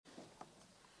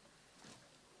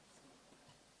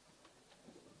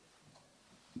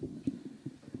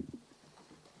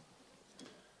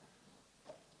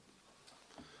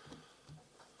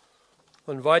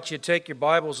I invite you to take your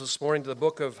Bibles this morning to the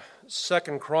book of 2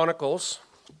 Chronicles.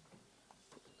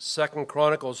 2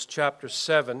 Chronicles chapter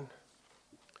 7.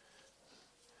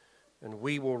 And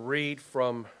we will read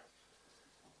from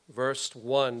verse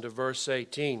 1 to verse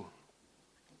 18.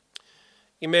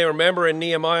 You may remember in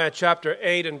Nehemiah chapter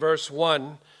 8 and verse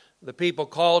 1, the people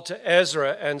called to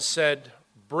Ezra and said,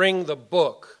 "Bring the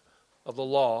book of the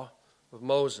law of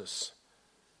Moses."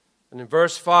 And in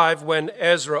verse 5, when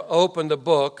Ezra opened the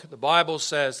book, the Bible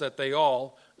says that they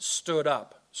all stood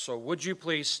up. So would you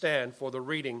please stand for the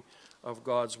reading of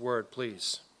God's word,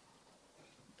 please?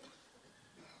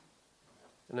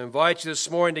 And I invite you this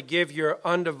morning to give your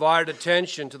undivided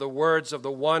attention to the words of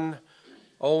the one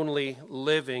only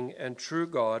living and true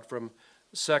God from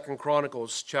 2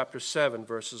 Chronicles chapter 7,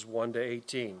 verses 1 to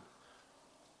 18.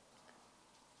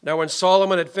 Now when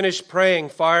Solomon had finished praying,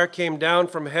 fire came down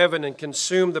from heaven and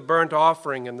consumed the burnt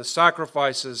offering and the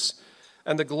sacrifices,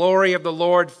 and the glory of the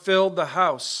Lord filled the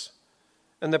house.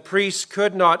 And the priests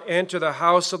could not enter the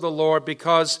house of the Lord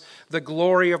because the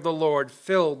glory of the Lord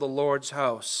filled the Lord's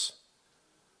house.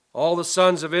 All the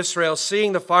sons of Israel,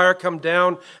 seeing the fire come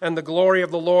down and the glory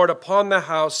of the Lord upon the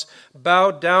house,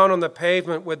 bowed down on the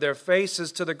pavement with their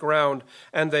faces to the ground,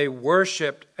 and they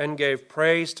worshipped and gave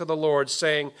praise to the Lord,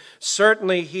 saying,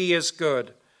 "Certainly he is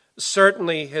good.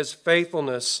 Certainly his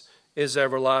faithfulness is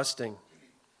everlasting."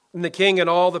 And the king and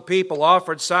all the people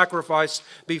offered sacrifice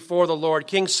before the Lord.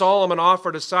 King Solomon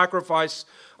offered a sacrifice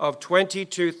of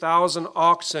 22,000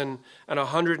 oxen and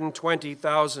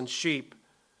 120,000 sheep.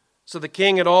 So the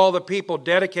king and all the people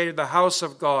dedicated the house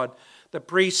of God. The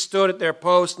priests stood at their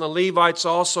posts, and the Levites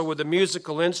also with the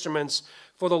musical instruments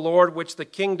for the Lord, which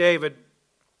King David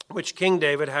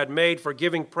had made for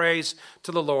giving praise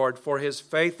to the Lord, for his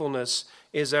faithfulness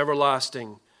is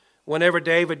everlasting. Whenever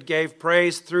David gave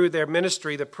praise through their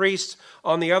ministry, the priests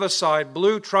on the other side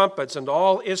blew trumpets, and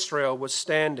all Israel was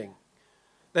standing.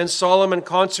 Then Solomon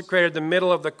consecrated the middle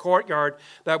of the courtyard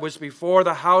that was before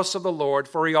the house of the Lord,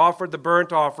 for he offered the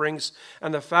burnt offerings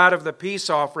and the fat of the peace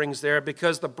offerings there,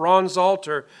 because the bronze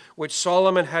altar which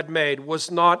Solomon had made was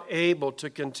not able to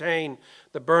contain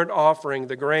the burnt offering,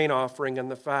 the grain offering, and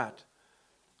the fat.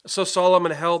 So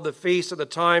Solomon held the feast at the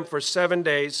time for 7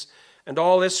 days, and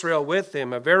all Israel with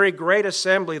him, a very great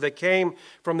assembly that came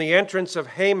from the entrance of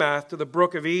Hamath to the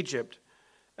brook of Egypt.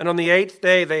 And on the 8th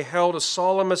day they held a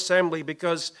solemn assembly,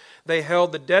 because they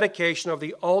held the dedication of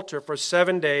the altar for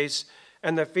 7 days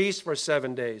and the feast for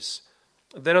 7 days.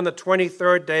 Then on the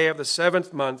 23rd day of the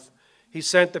 7th month, he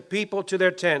sent the people to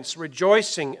their tents,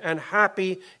 rejoicing and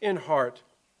happy in heart,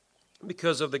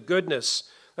 because of the goodness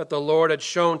that the Lord had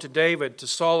shown to David, to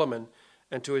Solomon,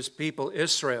 and to his people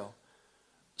Israel.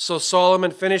 So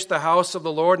Solomon finished the house of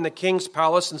the Lord in the king's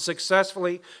palace and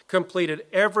successfully completed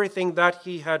everything that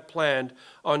he had planned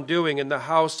on doing in the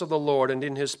house of the Lord and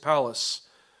in his palace.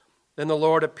 Then the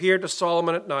Lord appeared to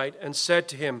Solomon at night and said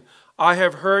to him, "I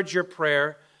have heard your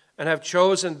prayer and have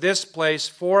chosen this place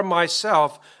for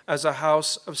myself as a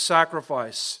house of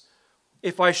sacrifice.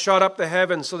 If I shut up the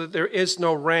heavens so that there is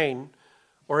no rain,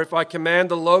 or if I command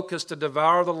the locusts to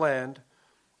devour the land,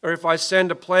 or if I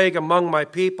send a plague among my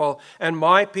people, and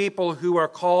my people who are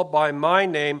called by my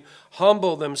name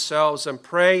humble themselves and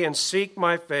pray and seek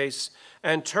my face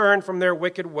and turn from their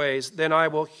wicked ways, then I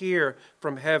will hear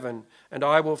from heaven, and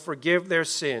I will forgive their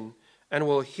sin and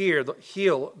will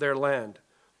heal their land.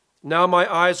 Now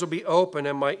my eyes will be open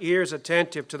and my ears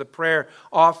attentive to the prayer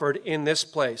offered in this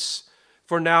place.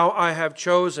 For now I have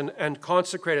chosen and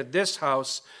consecrated this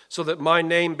house so that my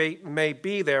name may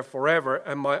be there forever,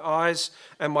 and my eyes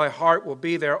and my heart will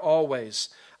be there always.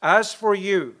 As for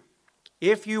you,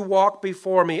 if you walk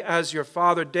before me as your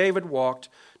father David walked,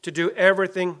 to do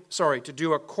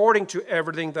according to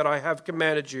everything that I have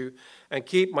commanded you, and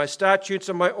keep my statutes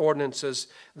and my ordinances,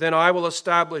 then I will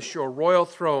establish your royal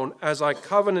throne as I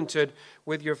covenanted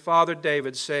with your father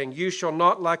David, saying, you shall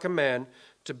not lack a man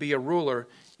to be a ruler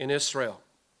in Israel."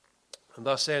 And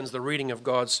thus ends the reading of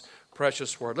God's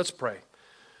precious word. Let's pray.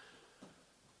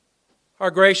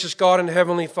 Our gracious God and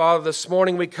Heavenly Father, this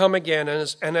morning we come again,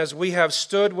 and as we have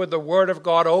stood with the Word of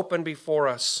God open before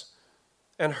us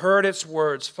and heard its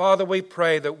words, Father, we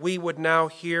pray that we would now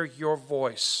hear your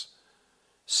voice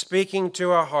speaking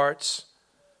to our hearts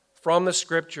from the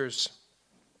Scriptures.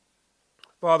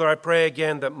 Father, I pray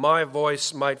again that my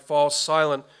voice might fall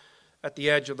silent at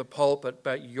the edge of the pulpit,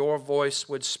 but your voice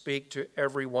would speak to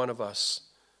every one of us,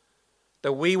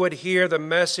 that we would hear the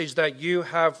message that you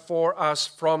have for us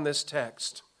from this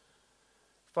text.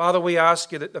 Father, we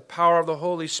ask you that the power of the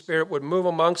Holy Spirit would move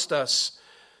amongst us,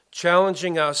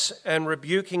 challenging us and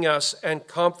rebuking us and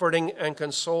comforting and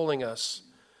consoling us.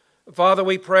 Father,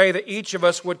 we pray that each of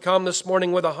us would come this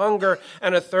morning with a hunger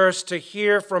and a thirst to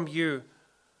hear from you.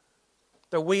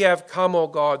 That we have come, O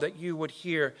God, that you would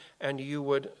hear and you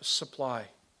would supply.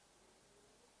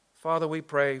 Father, we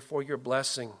pray for your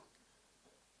blessing.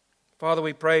 Father,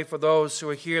 we pray for those who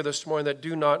are here this morning that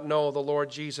do not know the Lord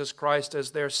Jesus Christ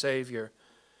as their Savior.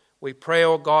 We pray,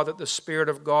 O God, that the Spirit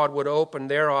of God would open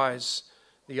their eyes,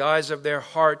 the eyes of their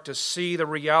heart, to see the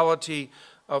reality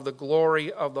of the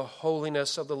glory of the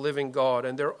holiness of the living God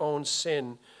and their own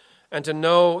sin, and to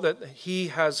know that he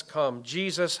has come,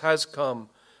 Jesus has come,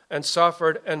 and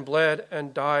suffered and bled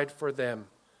and died for them.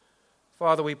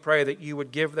 Father, we pray that you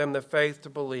would give them the faith to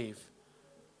believe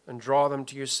and draw them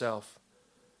to yourself.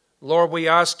 Lord, we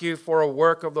ask you for a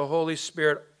work of the Holy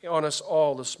Spirit on us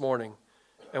all this morning,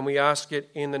 and we ask it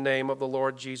in the name of the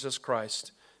Lord Jesus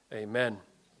Christ. Amen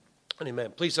and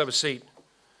amen. Please have a seat.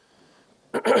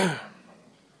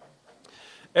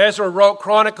 Ezra wrote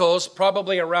Chronicles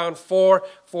probably around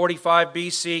 445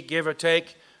 BC, give or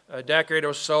take a decade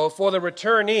or so, for the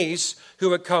returnees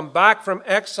who had come back from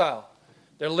exile.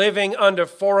 They're living under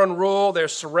foreign rule. They're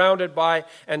surrounded by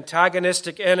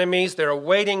antagonistic enemies. They're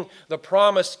awaiting the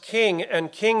promised king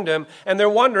and kingdom, and they're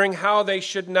wondering how they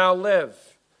should now live.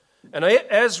 And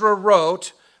Ezra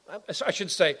wrote, I should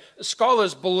say,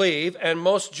 scholars believe, and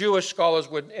most Jewish scholars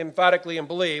would emphatically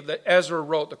believe, that Ezra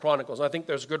wrote the Chronicles. I think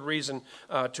there's good reason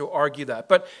to argue that.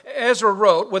 But Ezra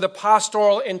wrote with a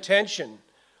pastoral intention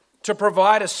to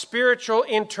provide a spiritual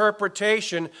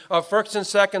interpretation of 1st and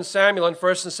 2nd Samuel and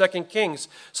 1st and 2nd Kings,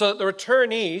 so that the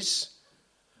returnees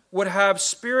would have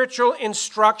spiritual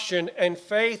instruction and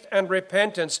faith and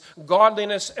repentance,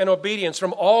 godliness and obedience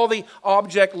from all the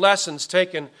object lessons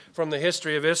taken from the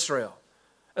history of Israel.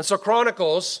 And so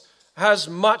Chronicles has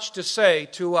much to say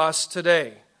to us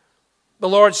today. The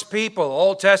Lord's people,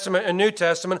 Old Testament and New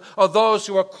Testament, are those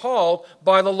who are called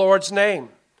by the Lord's name.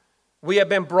 We have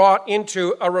been brought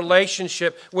into a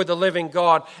relationship with the living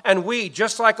God. And we,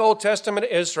 just like Old Testament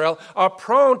Israel, are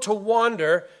prone to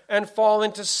wander and fall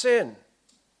into sin.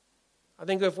 I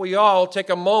think if we all take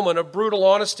a moment of brutal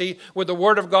honesty with the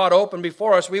Word of God open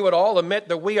before us, we would all admit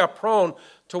that we are prone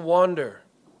to wander.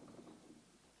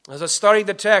 As I studied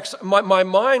the text, my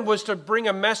mind was to bring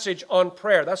a message on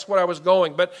prayer. That's what I was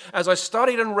going. But as I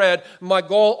studied and read, my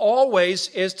goal always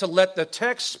is to let the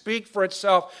text speak for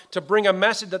itself, to bring a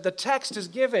message that the text is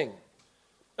giving.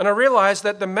 And I realized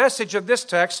that the message of this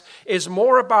text is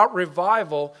more about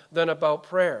revival than about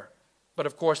prayer. But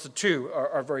of course, the two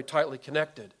are very tightly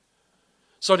connected.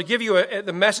 So to give you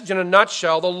the message in a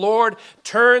nutshell, the Lord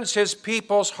turns his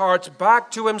people's hearts back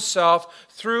to himself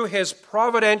through his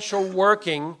providential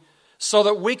working so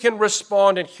that we can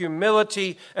respond in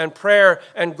humility and prayer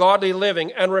and godly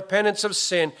living and repentance of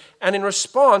sin. And in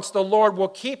response, the Lord will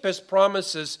keep his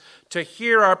promises to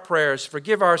hear our prayers,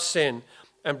 forgive our sin,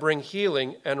 and bring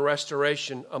healing and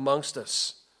restoration amongst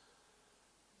us.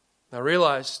 I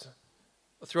realized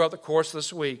throughout the course of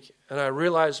this week, and I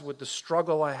realized with the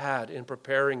struggle I had in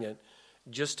preparing it,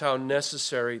 just how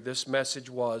necessary this message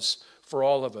was for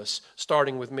all of us,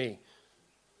 starting with me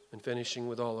and finishing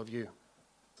with all of you.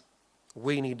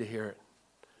 We need to hear it.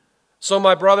 So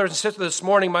my brothers and sisters this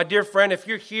morning, my dear friend, if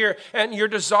you're here and your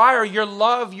desire, your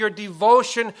love, your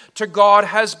devotion to God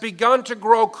has begun to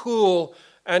grow cool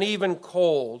and even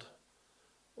cold,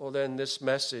 well then this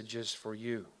message is for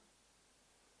you.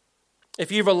 If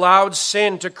you've allowed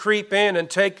sin to creep in and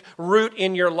take root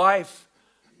in your life,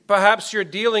 perhaps you're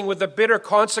dealing with the bitter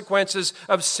consequences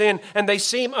of sin and they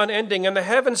seem unending and the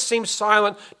heavens seem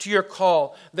silent to your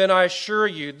call, then I assure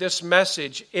you this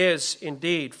message is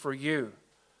indeed for you.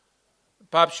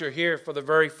 Perhaps you're here for the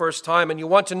very first time and you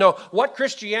want to know what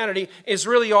Christianity is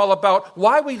really all about,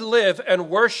 why we live and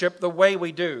worship the way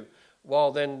we do.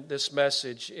 Well, then this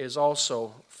message is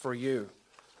also for you.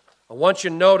 I want you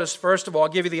to notice, first of all, I'll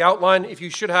give you the outline. If you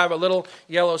should have a little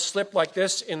yellow slip like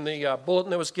this in the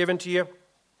bulletin that was given to you.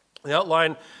 The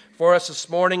outline for us this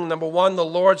morning, number one, the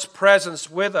Lord's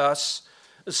presence with us.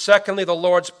 Secondly, the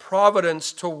Lord's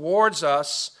providence towards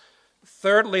us.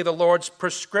 Thirdly, the Lord's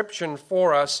prescription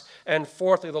for us. And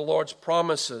fourthly, the Lord's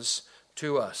promises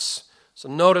to us. So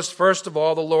notice, first of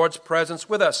all, the Lord's presence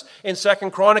with us. In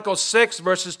 2 Chronicles 6,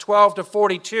 verses 12 to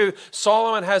 42,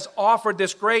 Solomon has offered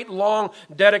this great long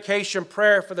dedication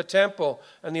prayer for the temple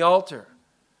and the altar.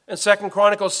 In 2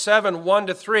 Chronicles 7, 1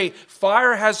 to 3,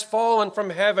 fire has fallen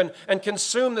from heaven and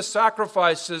consumed the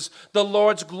sacrifices. The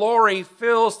Lord's glory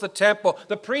fills the temple.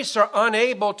 The priests are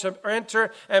unable to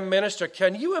enter and minister.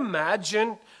 Can you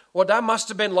imagine what that must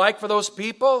have been like for those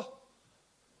people?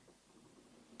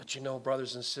 But you know,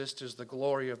 brothers and sisters, the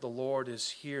glory of the Lord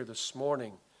is here this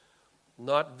morning.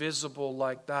 not visible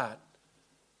like that,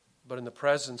 but in the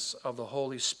presence of the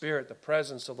Holy Spirit, the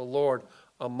presence of the Lord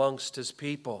amongst his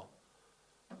people.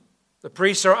 The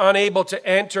priests are unable to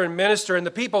enter and minister, and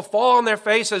the people fall on their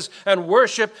faces and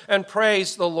worship and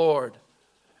praise the Lord.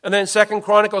 And then 2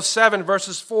 Chronicles 7,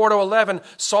 verses 4 to 11,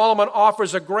 Solomon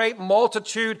offers a great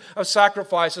multitude of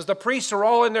sacrifices. The priests are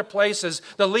all in their places.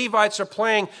 The Levites are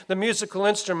playing the musical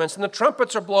instruments, and the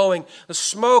trumpets are blowing. The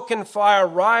smoke and fire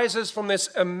rises from this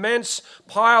immense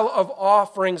pile of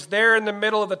offerings there in the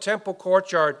middle of the temple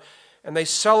courtyard, and they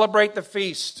celebrate the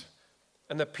feast.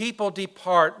 And the people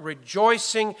depart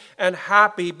rejoicing and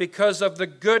happy because of the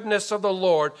goodness of the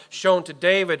Lord shown to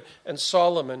David and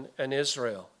Solomon and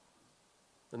Israel.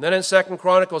 And then in 2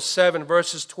 Chronicles 7,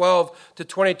 verses 12 to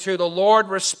 22, the Lord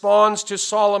responds to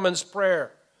Solomon's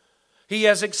prayer. He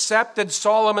has accepted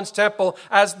Solomon's temple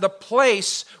as the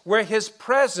place where his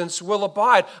presence will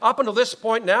abide. Up until this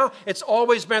point now, it's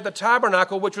always been at the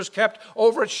tabernacle, which was kept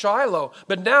over at Shiloh.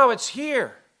 But now it's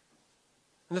here.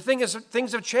 And the thing is,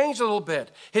 things have changed a little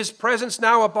bit. His presence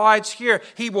now abides here.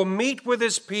 He will meet with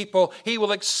his people. He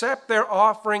will accept their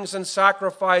offerings and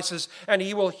sacrifices, and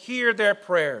he will hear their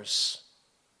prayers.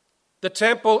 The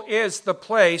temple is the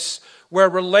place where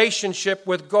relationship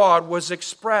with God was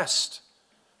expressed.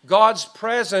 God's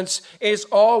presence is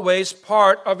always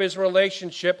part of his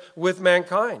relationship with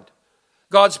mankind.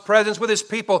 God's presence with his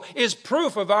people is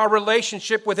proof of our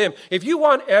relationship with him. If you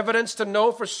want evidence to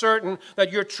know for certain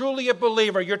that you're truly a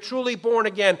believer, you're truly born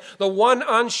again, the one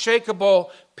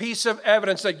unshakable piece of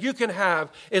evidence that you can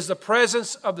have is the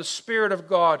presence of the Spirit of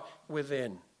God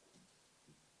within.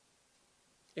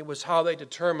 It was how they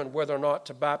determined whether or not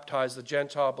to baptize the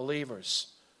Gentile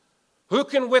believers. Who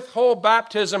can withhold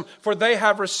baptism, for they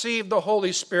have received the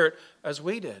Holy Spirit as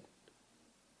we did?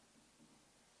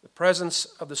 The presence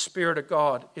of the Spirit of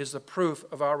God is the proof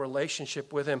of our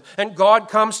relationship with him. And God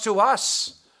comes to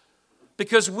us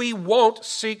because we won't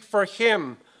seek for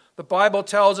him. The Bible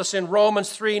tells us in Romans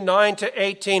 3, 9 to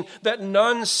 18, that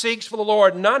none seeks for the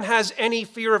Lord. None has any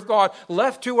fear of God.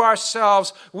 Left to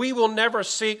ourselves, we will never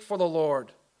seek for the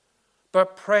Lord.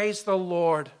 But praise the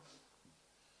Lord.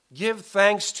 Give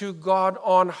thanks to God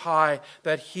on high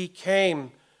that he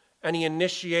came and he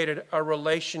initiated a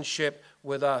relationship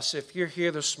with us. If you're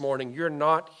here this morning, you're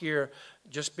not here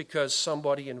just because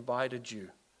somebody invited you.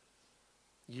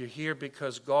 You're here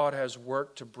because God has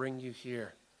worked to bring you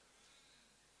here.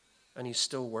 And he's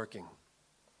still working.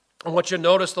 And what you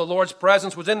notice, the Lord's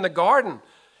presence was in the garden,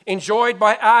 enjoyed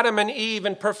by Adam and Eve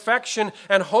in perfection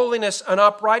and holiness and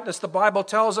uprightness. The Bible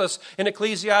tells us in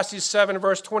Ecclesiastes 7,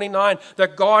 verse 29,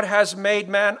 that God has made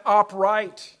man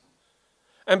upright.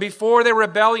 And before their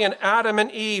rebellion, Adam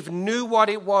and Eve knew what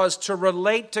it was to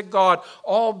relate to God,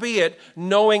 albeit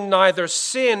knowing neither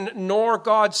sin nor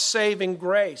God's saving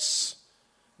grace.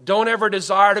 Don't ever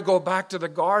desire to go back to the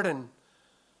garden.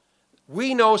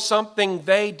 We know something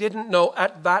they didn't know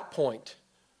at that point.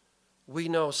 We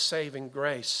know saving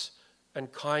grace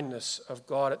and kindness of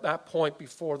God. At that point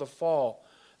before the fall,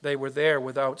 they were there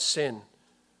without sin.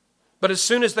 But as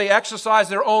soon as they exercised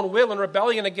their own will in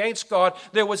rebellion against God,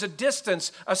 there was a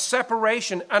distance, a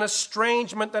separation, an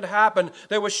estrangement that happened.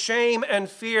 There was shame and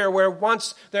fear where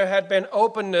once there had been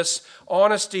openness,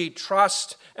 honesty,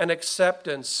 trust, and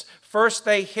acceptance. First,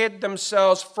 they hid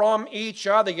themselves from each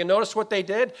other. You notice what they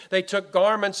did? They took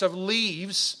garments of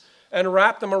leaves and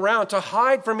wrapped them around to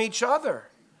hide from each other.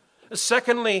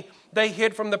 Secondly, they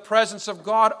hid from the presence of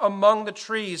God among the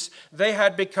trees. They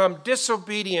had become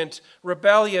disobedient,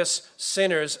 rebellious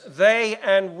sinners. They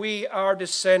and we, our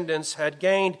descendants, had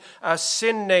gained a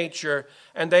sin nature,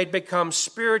 and they'd become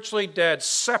spiritually dead,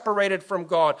 separated from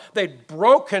God. They'd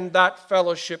broken that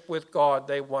fellowship with God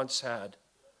they once had.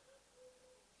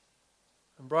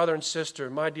 And brother and sister,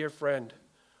 my dear friend,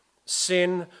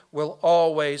 sin will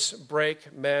always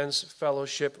break man's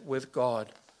fellowship with God.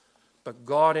 But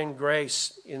God in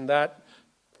grace, in that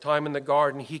time in the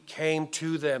garden, he came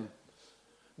to them.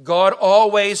 God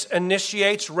always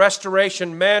initiates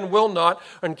restoration. Man will not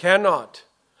and cannot.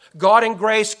 God in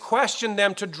grace questioned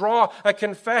them to draw a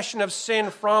confession of sin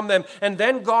from them. And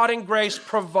then God in grace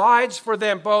provides for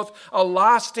them both a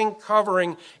lasting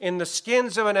covering in the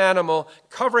skins of an animal,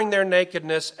 covering their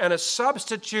nakedness, and a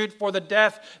substitute for the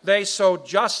death they so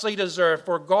justly deserve.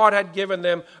 For God had given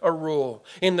them a rule.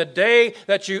 In the day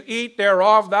that you eat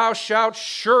thereof, thou shalt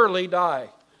surely die.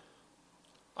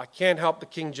 I can't help the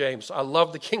King James. I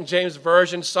love the King James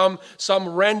Version. Some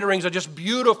renderings are just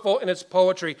beautiful in its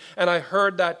poetry. And I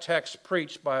heard that text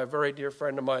preached by a very dear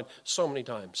friend of mine so many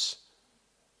times.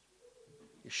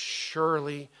 You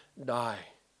surely die.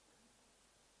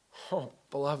 Oh,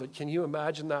 beloved, can you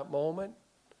imagine that moment?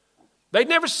 They'd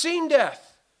never seen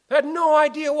death. They had no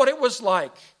idea what it was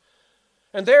like.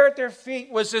 And there at their feet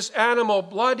was this animal,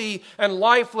 bloody and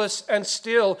lifeless and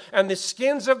still, and the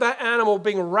skins of that animal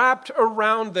being wrapped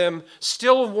around them,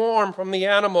 still warm from the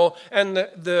animal, and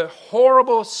the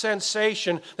horrible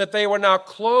sensation that they were now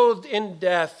clothed in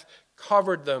death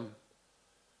covered them.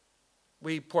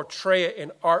 We portray it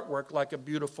in artwork like a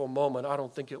beautiful moment. I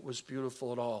don't think it was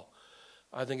beautiful at all.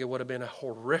 I think it would have been a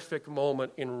horrific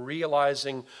moment in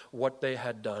realizing what they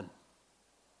had done.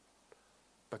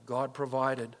 But God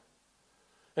provided.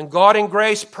 And God in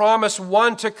grace promised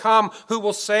one to come who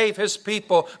will save his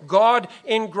people. God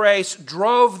in grace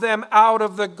drove them out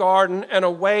of the garden and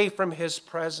away from his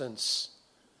presence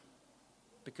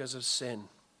because of sin.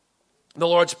 The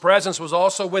Lord's presence was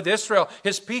also with Israel,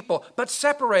 his people, but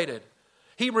separated.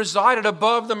 He resided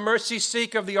above the mercy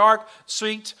seat of the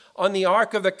seat on the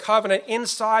Ark of the Covenant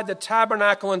inside the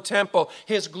tabernacle and temple.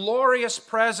 His glorious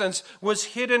presence was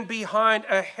hidden behind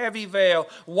a heavy veil.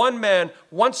 One man,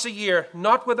 once a year,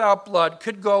 not without blood,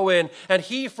 could go in, and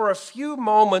he for a few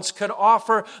moments could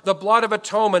offer the blood of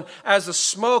atonement as the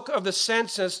smoke of the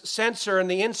censer and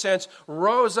the incense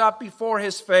rose up before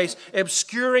his face,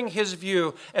 obscuring his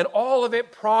view, and all of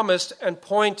it promised and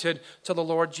pointed to the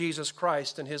Lord Jesus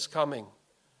Christ and his coming.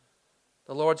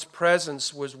 The Lord's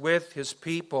presence was with his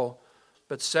people,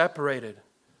 but separated.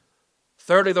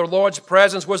 Thirdly, the Lord's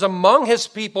presence was among his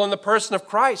people in the person of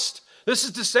Christ. This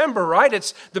is December, right?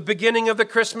 It's the beginning of the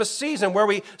Christmas season where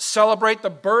we celebrate the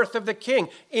birth of the King,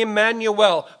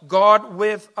 Emmanuel, God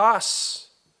with us.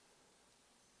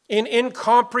 In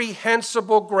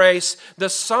incomprehensible grace, the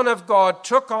Son of God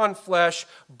took on flesh,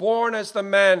 born as the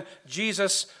man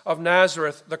Jesus of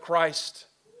Nazareth, the Christ.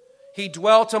 He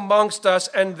dwelt amongst us,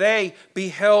 and they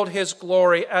beheld his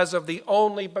glory as of the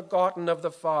only begotten of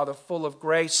the Father, full of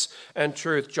grace and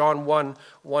truth. John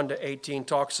 1:1-18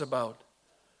 talks about.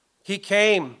 He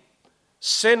came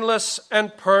sinless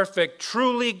and perfect,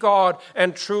 truly God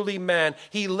and truly man.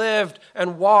 He lived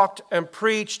and walked and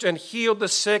preached and healed the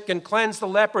sick and cleansed the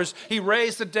lepers. He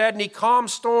raised the dead and he calmed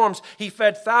storms. He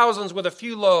fed thousands with a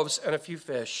few loaves and a few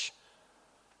fish.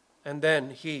 And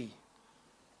then he,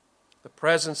 the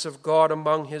presence of God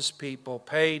among his people,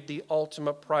 paid the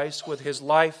ultimate price with his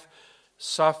life,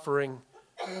 suffering,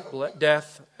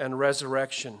 death, and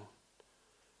resurrection.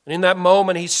 And in that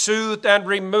moment, he soothed and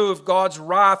removed God's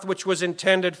wrath, which was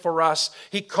intended for us.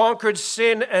 He conquered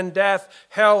sin and death,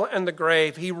 hell and the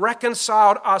grave. He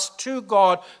reconciled us to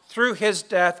God through his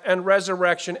death and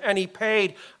resurrection, and he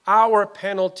paid our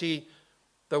penalty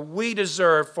that we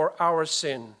deserve for our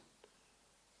sin.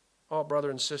 Oh,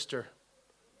 brother and sister,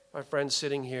 my friend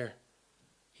sitting here,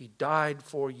 he died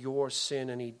for your sin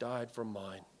and he died for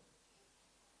mine.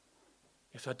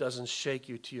 If that doesn't shake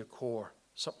you to your core,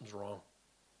 something's wrong.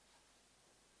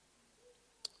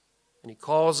 And he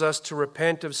calls us to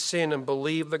repent of sin and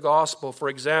believe the gospel. For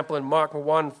example, in Mark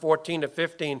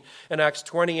 1:14-15 and Acts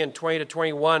 20 and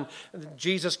 20-21,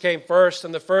 Jesus came first,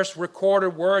 and the first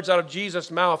recorded words out of Jesus'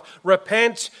 mouth,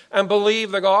 repent and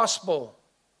believe the gospel.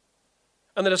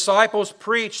 And the disciples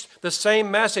preached the same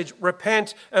message,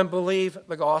 repent and believe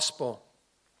the gospel.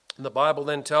 And the Bible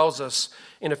then tells us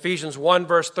in Ephesians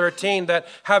 1:13 that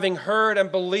having heard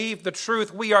and believed the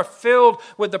truth, we are filled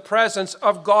with the presence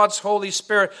of God's Holy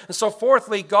Spirit. And so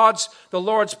fourthly, the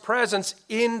Lord's presence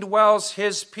indwells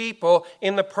his people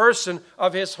in the person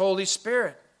of his Holy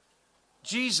Spirit.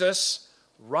 Jesus,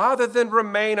 rather than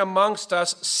remain amongst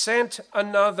us, sent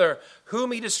another,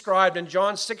 whom he described in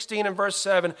John 16 and verse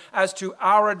 7 as to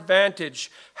our advantage.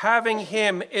 Having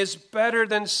him is better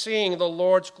than seeing the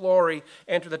Lord's glory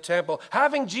enter the temple.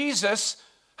 Having Jesus,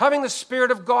 having the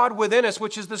Spirit of God within us,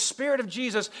 which is the Spirit of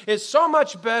Jesus, is so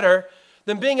much better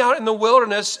than being out in the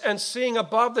wilderness and seeing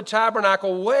above the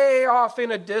tabernacle, way off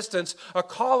in a distance, a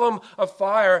column of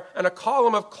fire and a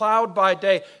column of cloud by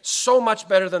day. So much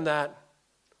better than that.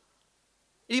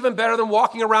 Even better than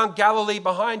walking around Galilee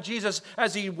behind Jesus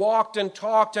as he walked and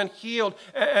talked and healed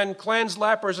and cleansed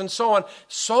lepers and so on.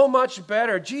 So much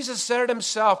better. Jesus said it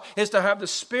himself, is to have the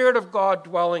Spirit of God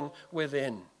dwelling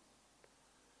within.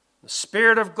 The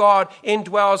Spirit of God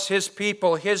indwells his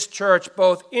people, his church,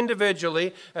 both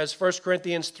individually, as 1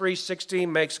 Corinthians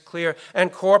 3:16 makes clear,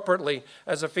 and corporately,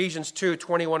 as Ephesians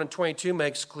 2:21 and 22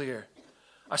 makes clear.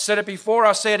 I said it before,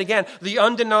 I'll say it again. The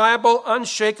undeniable,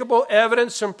 unshakable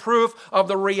evidence and proof of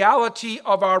the reality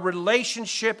of our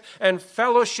relationship and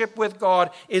fellowship with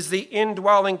God is the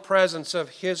indwelling presence of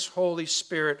his Holy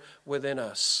Spirit within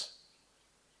us.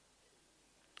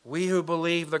 We who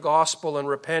believe the gospel and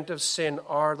repent of sin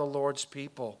are the Lord's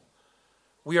people.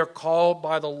 We are called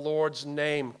by the Lord's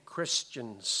name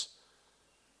Christians.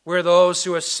 We're those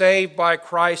who are saved by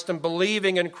Christ and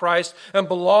believing in Christ and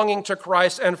belonging to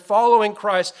Christ and following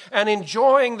Christ and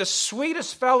enjoying the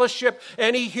sweetest fellowship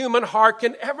any human heart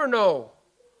can ever know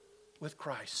with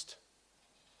Christ.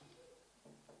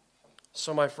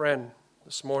 So, my friend,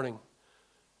 this morning,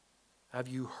 have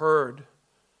you heard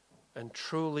and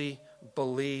truly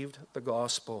believed the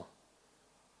gospel?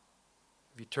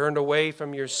 Have you turned away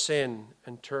from your sin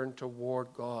and turned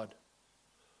toward God?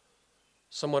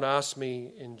 Someone asked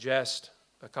me in jest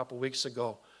a couple weeks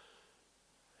ago,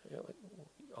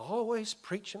 always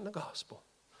preaching the gospel.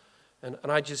 And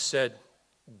I just said,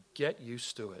 get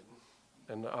used to it.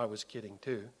 And I was kidding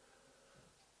too.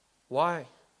 Why?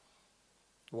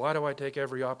 Why do I take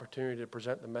every opportunity to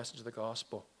present the message of the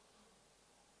gospel?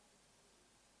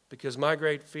 Because my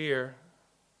great fear,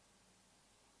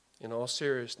 in all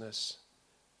seriousness,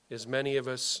 is many of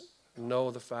us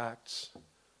know the facts.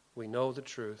 We know the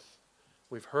truth.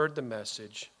 We've heard the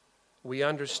message. We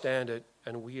understand it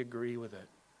and we agree with it.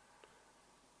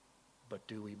 But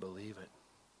do we believe it?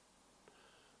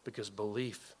 Because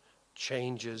belief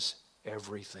changes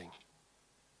everything.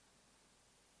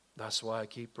 That's why I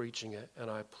keep preaching it, and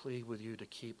I plead with you to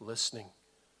keep listening.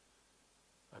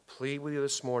 I plead with you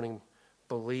this morning,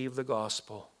 believe the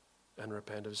gospel and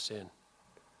repent of sin.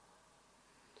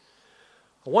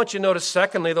 I want you to notice,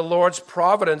 secondly, the Lord's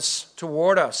providence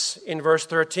toward us. In verse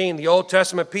 13, the Old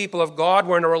Testament people of God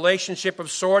were in a relationship of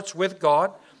sorts with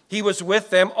God. He was with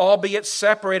them, albeit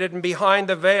separated and behind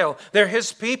the veil. They're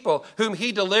his people, whom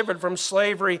he delivered from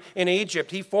slavery in Egypt.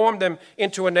 He formed them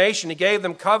into a nation. He gave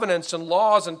them covenants and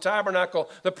laws and tabernacle,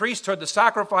 the priesthood, the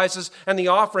sacrifices, and the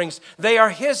offerings. They are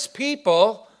his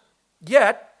people,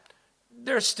 yet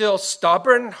they're still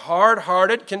stubborn,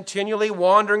 hard-hearted, continually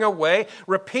wandering away,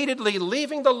 repeatedly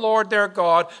leaving the Lord their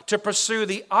God to pursue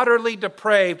the utterly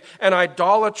depraved and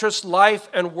idolatrous life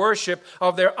and worship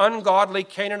of their ungodly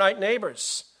Canaanite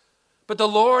neighbors. But the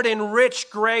Lord, in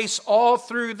rich grace all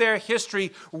through their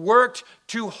history, worked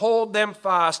to hold them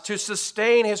fast, to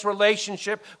sustain his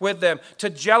relationship with them, to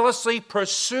jealously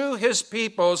pursue his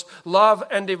people's love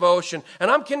and devotion. And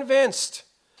I'm convinced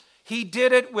he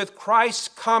did it with Christ's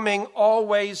coming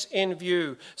always in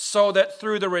view, so that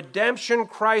through the redemption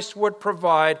Christ would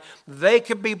provide, they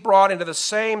could be brought into the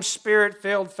same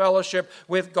Spirit-filled fellowship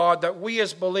with God that we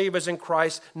as believers in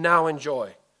Christ now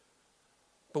enjoy.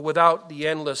 But without the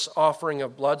endless offering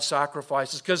of blood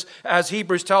sacrifices. Because as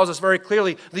Hebrews tells us very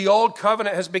clearly, the old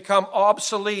covenant has become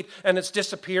obsolete and it's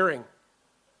disappearing.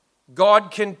 God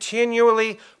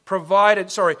continued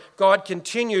providentially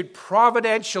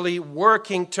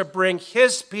working to bring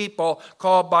his people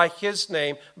called by his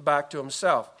name back to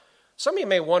himself. Some of you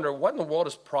may wonder, what in the world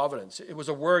is providence? It was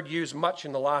a word used much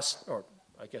in the last, or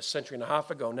I guess century and a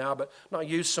half ago now, but not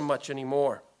used so much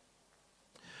anymore.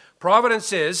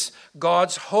 Providence is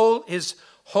his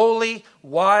holy,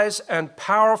 wise, and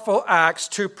powerful acts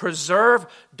to preserve,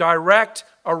 direct,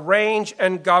 arrange,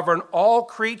 and govern all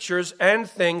creatures and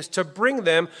things to bring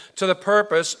them to the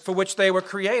purpose for which they were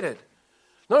created.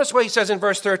 Notice what he says in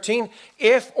verse 13,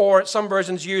 if, or some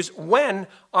versions use, when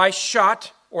I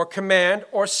shut, or command,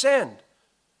 or send.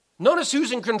 Notice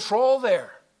who's in control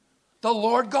there. The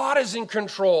Lord God is in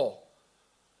control.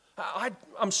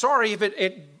 I'm sorry if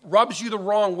it rubs you the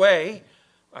wrong way.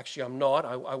 Actually, I'm not.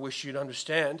 I wish you'd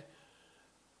understand.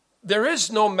 There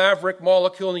is no maverick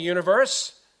molecule in the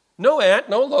universe. No ant,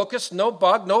 no locust, no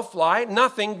bug, no fly.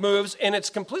 Nothing moves in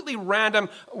its completely random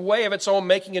way of its own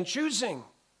making and choosing.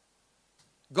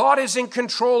 God is in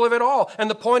control of it all. And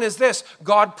the point is this: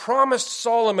 God promised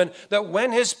Solomon that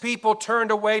when his people turned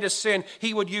away to sin,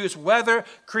 he would use weather,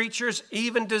 creatures,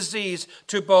 even disease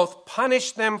to both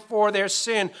punish them for their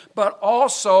sin, but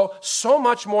also, so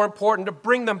much more important, to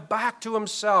bring them back to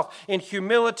himself in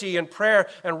humility and prayer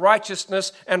and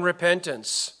righteousness and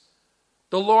repentance.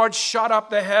 The Lord shut up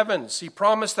the heavens. He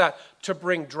promised that to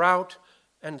bring drought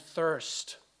and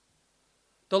thirst.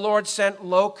 The Lord sent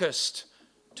locusts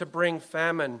to bring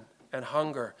famine and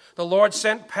hunger. The Lord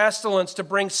sent pestilence to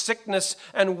bring sickness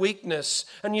and weakness.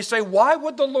 And you say, why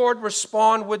would the Lord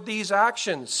respond with these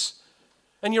actions?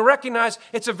 And you recognize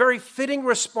it's a very fitting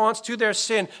response to their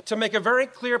sin to make a very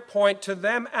clear point to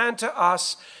them and to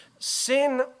us.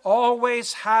 Sin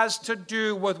always has to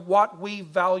do with what we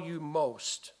value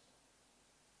most.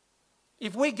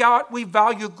 If we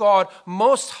value God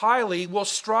most highly, we'll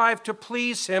strive to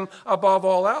please him above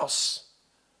all else.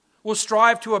 We'll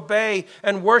strive to obey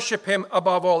and worship him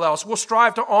above all else. We'll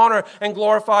strive to honor and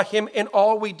glorify him in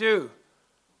all we do.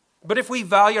 But if we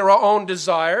value our own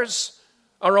desires,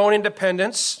 our own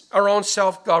independence, our own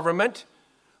self-government,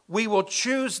 we will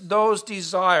choose those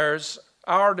desires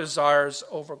our desires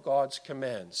over God's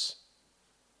commands.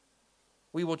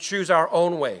 We will choose our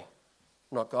own way,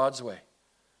 not God's way.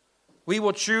 We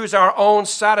will choose our own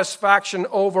satisfaction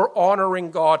over honoring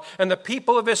God. And the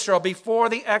people of Israel, before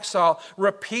the exile,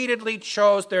 repeatedly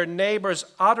chose their neighbor's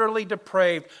utterly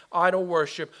depraved idol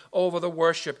worship over the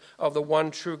worship of the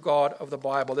one true God of the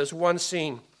Bible. There's one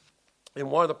scene in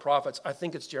one of the prophets, I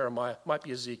think it's Jeremiah, might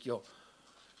be Ezekiel,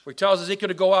 where he tells Ezekiel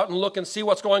to go out and look and see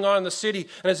what's going on in the city.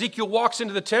 And Ezekiel walks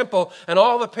into the temple, and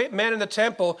all the men in the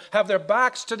temple have their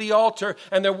backs to the altar,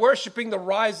 and they're worshiping the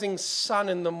rising sun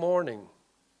in the morning.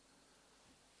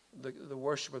 The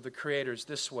worship of the Creator is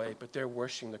this way, but they're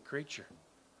worshiping the creature,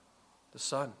 the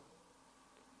sun.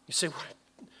 You say, what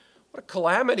a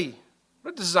calamity,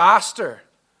 what a disaster.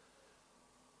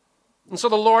 And so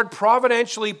the Lord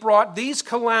providentially brought these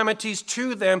calamities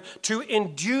to them to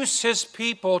induce his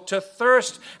people to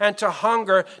thirst and to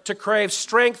hunger, to crave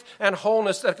strength and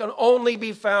wholeness that can only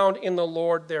be found in the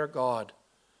Lord their God.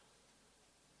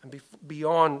 And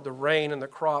beyond the rain and the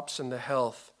crops and the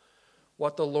health,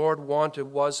 what the Lord wanted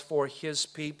was for his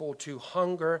people to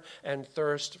hunger and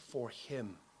thirst for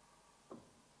him.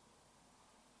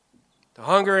 To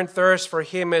hunger and thirst for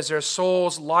him as their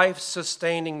soul's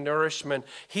life-sustaining nourishment.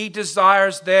 He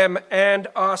desires them and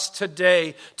us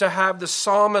today to have the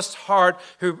psalmist's heart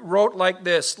who wrote like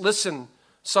this. Listen,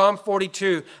 Psalm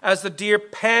 42, as the deer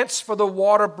pants for the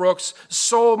water brooks,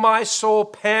 so my soul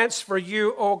pants for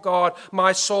you, O God.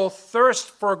 My soul thirsts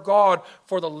for God,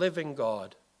 for the living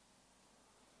God.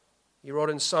 He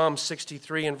wrote in Psalm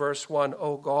 63 and verse 1,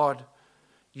 O God,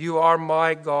 you are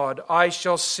my God. I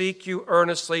shall seek you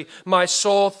earnestly. My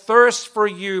soul thirsts for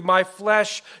you. My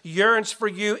flesh yearns for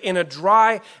you in a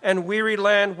dry and weary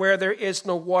land where there is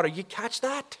no water. You catch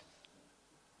that?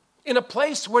 In a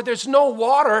place where there's no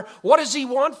water, what does he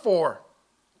want for?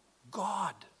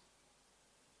 God.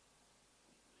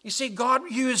 You see, God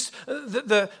used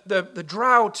the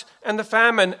drought and the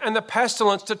famine and the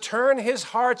pestilence to turn his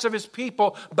hearts of his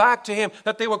people back to him,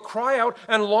 that they would cry out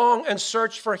and long and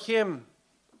search for him.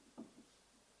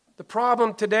 The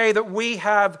problem today that we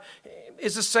have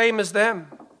is the same as them.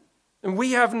 And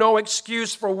we have no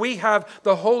excuse, for we have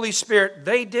the Holy Spirit.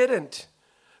 They didn't.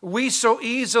 We so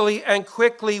easily and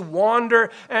quickly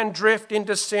wander and drift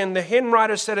into sin. The hymn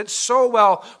writer said it so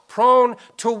well, prone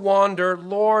to wander,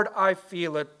 Lord, I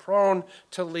feel it, prone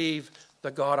to leave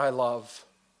the God I love.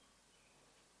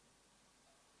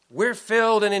 We're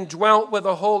filled and indwelt with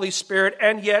the Holy Spirit,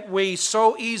 and yet we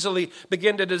so easily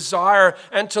begin to desire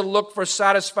and to look for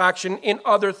satisfaction in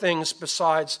other things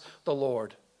besides the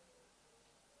Lord.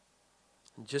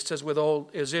 Just as with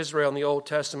Israel in the Old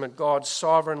Testament, God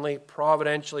sovereignly,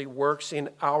 providentially works in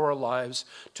our lives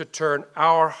to turn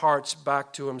our hearts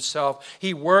back to himself.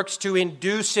 He works to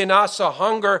induce in us a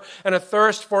hunger and a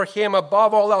thirst for him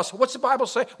above all else. What's the Bible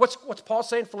say? What's Paul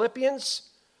say in Philippians?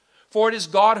 For it is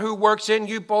God who works in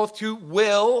you both to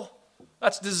will,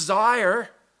 that's desire,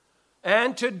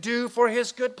 and to do for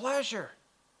his good pleasure.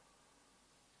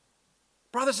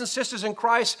 Brothers and sisters in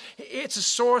Christ, it's a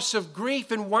source of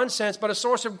grief in one sense, but a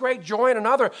source of great joy in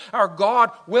another. Our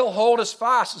God will hold us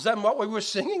fast. Is that what we were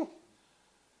singing?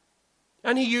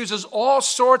 And he uses all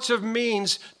sorts of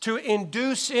means to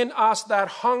induce in us that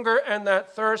hunger and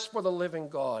that thirst for the living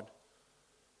God.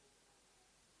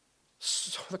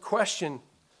 So the question,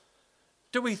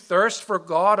 do we thirst for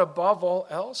God above all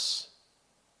else?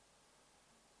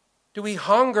 Do we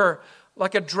hunger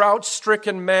like a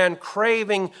drought-stricken man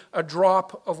craving a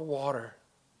drop of water?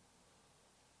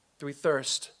 Do we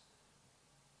thirst?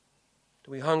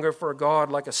 Do we hunger for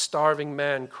God like a starving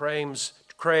man craves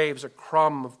a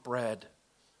crumb of bread?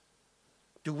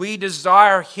 Do we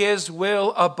desire his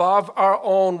will above our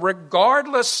own,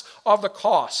 regardless of the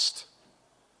cost?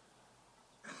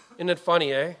 Isn't it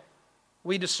funny, eh?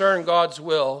 We discern God's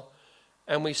will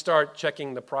and we start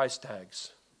checking the price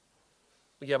tags.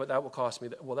 Yeah, but that will cost me.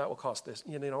 Well, that will cost this.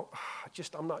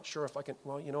 I'm not sure if I can.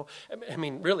 Well,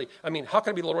 really. How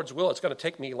can it be the Lord's will? It's going to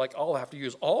take me, I'll have to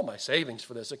use all my savings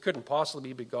for this. It couldn't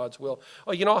possibly be God's will.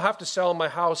 Oh, I'll have to sell my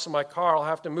house and my car. I'll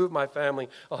have to move my family.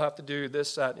 I'll have to do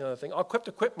this, that, and the other thing. I'll have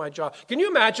to quit my job. Can you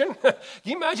imagine? Can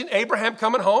you imagine Abraham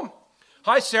coming home?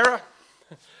 Hi, Sarah.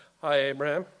 Hi,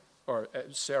 Abraham. Or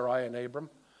Sarai and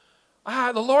Abram.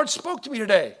 The Lord spoke to me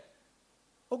today.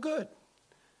 Oh, good.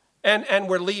 And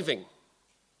we're leaving.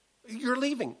 You're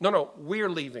leaving. No, we're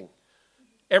leaving.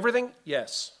 Everything?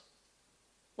 Yes.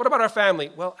 What about our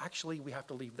family? Well, actually, we have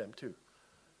to leave them too.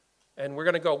 And we're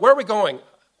going to go. Where are we going?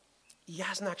 He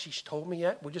hasn't actually told me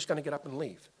yet. We're just going to get up and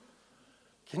leave.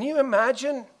 Can you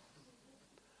imagine?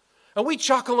 And we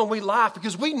chuckle and we laugh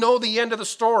because we know the end of the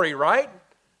story, right?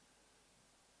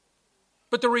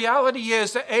 But the reality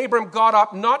is that Abram got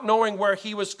up not knowing where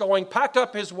he was going, packed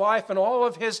up his wife and all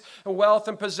of his wealth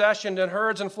and possession and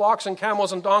herds and flocks and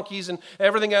camels and donkeys and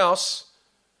everything else.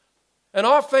 And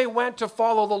off they went to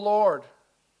follow the Lord.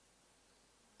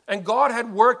 And God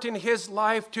had worked in his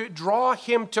life to draw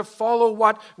him to follow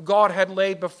what God had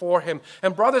laid before him.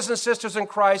 And brothers and sisters in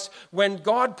Christ, when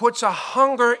God puts a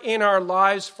hunger in our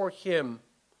lives for him,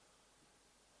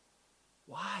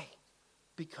 why?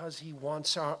 Because he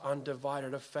wants our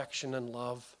undivided affection and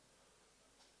love.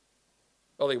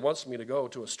 Well, he wants me to go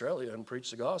to Australia and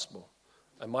preach the gospel.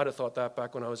 I might have thought that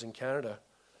back when I was in Canada.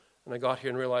 And I got here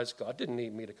and realized God didn't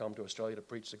need me to come to Australia to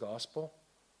preach the gospel.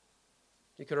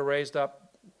 He could have raised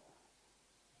up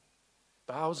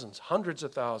thousands, hundreds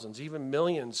of thousands, even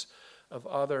millions of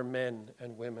other men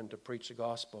and women to preach the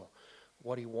gospel.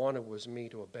 What he wanted was me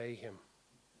to obey him.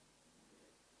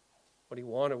 What he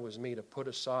wanted was me to put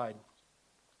aside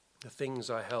the things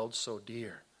I held so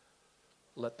dear,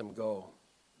 let them go,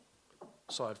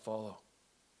 so I'd follow.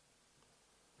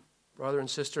 Brother and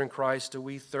sister in Christ, do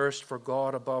we thirst for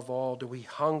God above all? Do we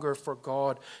hunger for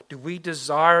God? Do we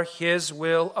desire his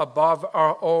will above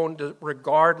our own,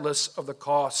 regardless of the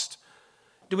cost?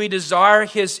 Do we desire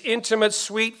his intimate,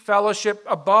 sweet fellowship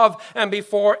above and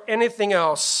before anything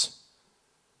else?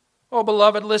 Oh,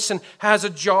 beloved, listen, has a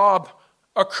job,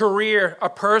 a career, a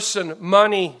person,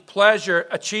 money, pleasure,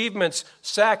 achievements,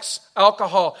 sex,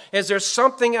 alcohol. Is there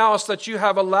something else that you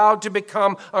have allowed to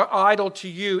become an idol to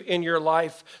you in your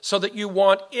life so that you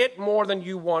want it more than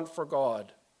you want for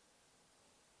God?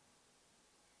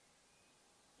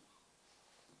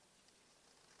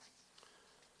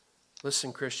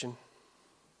 Listen, Christian,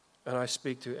 and I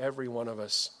speak to every one of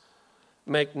us,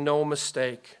 make no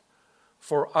mistake.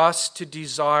 For us to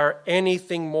desire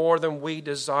anything more than we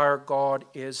desire God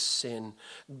is sin.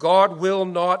 God will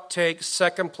not take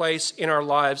second place in our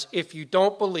lives. If you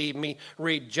don't believe me,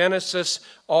 read Genesis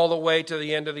all the way to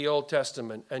the end of the Old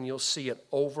Testament, and you'll see it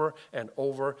over and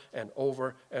over and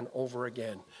over and over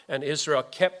again. And Israel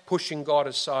kept pushing God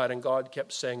aside, and God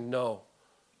kept saying, no,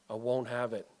 I won't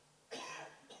have it.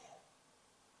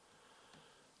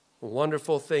 The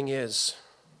wonderful thing is,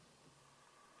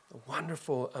 the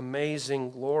wonderful,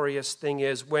 amazing, glorious thing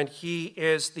is when he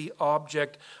is the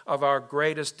object of our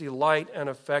greatest delight and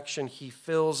affection, he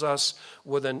fills us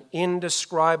with an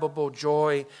indescribable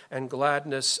joy and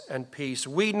gladness and peace.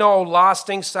 We know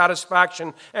lasting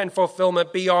satisfaction and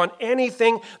fulfillment beyond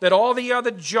anything that all the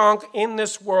other junk in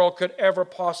this world could ever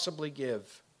possibly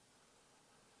give.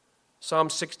 Psalm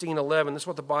 16:11, this is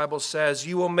what the Bible says.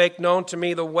 You will make known to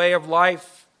me the way of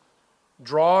life.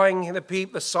 Drawing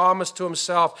the psalmist to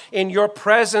himself. In your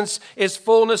presence is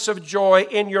fullness of joy.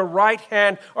 In your right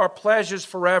hand are pleasures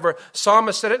forever.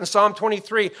 Psalmist said it in Psalm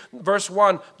 23, verse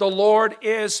 1. The Lord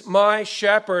is my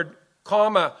shepherd,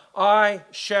 I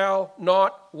shall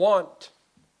not want.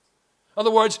 In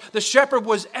other words, the shepherd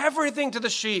was everything to the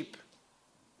sheep.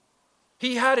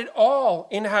 He had it all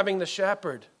in having the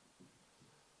shepherd.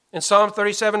 In Psalm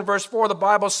 37, verse 4, the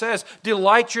Bible says,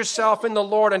 delight yourself in the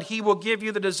Lord, and he will give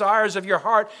you the desires of your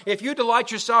heart. If you delight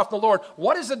yourself in the Lord,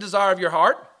 what is the desire of your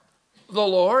heart? The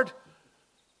Lord.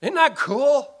 Isn't that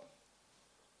cool?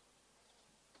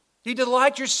 You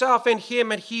delight yourself in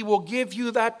him, and he will give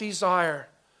you that desire.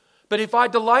 But if I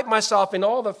delight myself in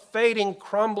all the fading,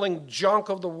 crumbling junk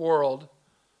of the world,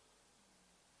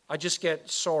 I just get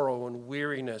sorrow and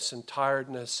weariness and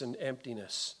tiredness and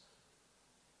emptiness.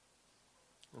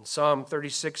 In Psalm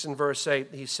 36 and verse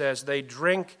 8, he says, they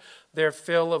drink their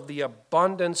fill of the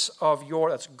abundance of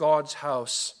that's God's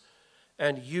house,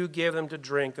 and you give them to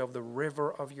drink of the river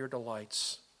of your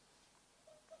delights.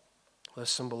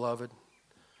 Listen, beloved,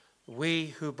 we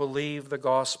who believe the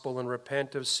gospel and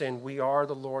repent of sin, we are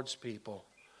the Lord's people,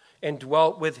 and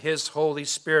dwelt with his Holy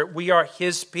Spirit. We are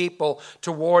his people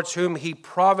towards whom he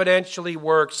providentially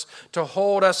works to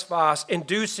hold us fast,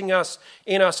 inducing us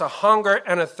in us a hunger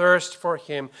and a thirst for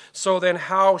him. So then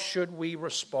how should we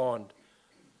respond?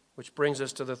 Which brings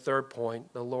us to the third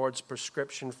point, the Lord's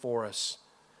prescription for us.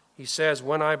 He says,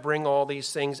 when I bring all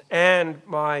these things and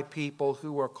my people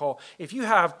who are called. If you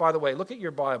have, by the way, look at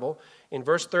your Bible in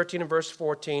verse 13 and verse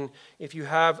 14. If you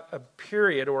have a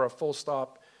period or a full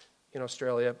stop in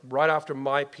Australia, right after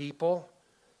my people,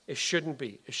 it shouldn't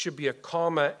be. It should be a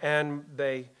comma and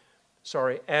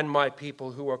my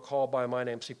people who are called by my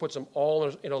name. So he puts them all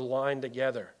in a line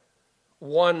together.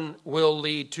 One will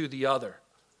lead to the other.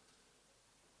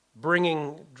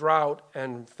 Bringing drought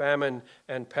and famine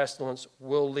and pestilence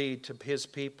will lead to his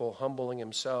people humbling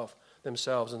themselves, and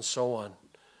so on.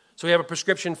 So we have a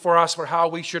prescription for us for how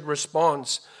we should respond.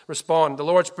 The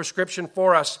Lord's prescription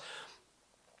for us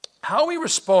how we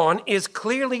respond is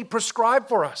clearly prescribed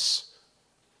for us.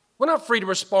 We're not free to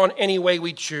respond any way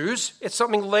we choose. It's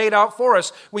something laid out for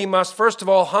us. We must, first of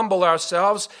all, humble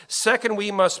ourselves. Second, we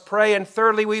must pray. And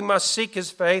thirdly, we must seek his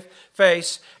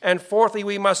face. And fourthly,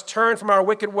 we must turn from our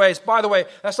wicked ways. By the way,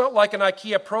 that's not like an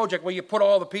IKEA project where you put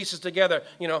all the pieces together.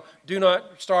 Do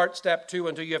not start step 2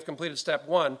 until you have completed step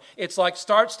 1. It's like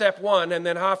start step 1 and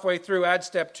then halfway through add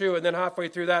step 2 and then halfway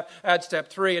through that add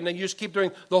step 3. And then you just keep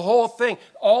doing the whole thing.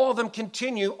 All of them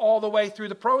continue all the way through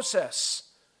the process.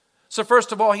 So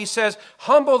first of all, he says,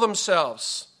 humble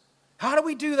themselves. How do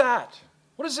we do that?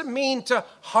 What does it mean to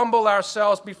humble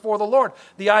ourselves before the Lord?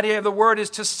 The idea of the word is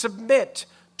to submit,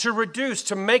 to reduce,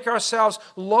 to make ourselves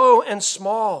low and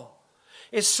small.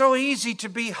 It's so easy to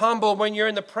be humble when you're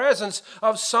in the presence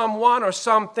of someone or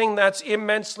something that's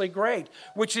immensely great,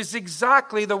 which is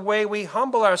exactly the way we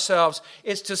humble ourselves,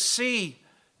 is to see,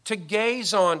 to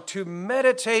gaze on, to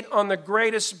meditate on the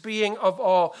greatest being of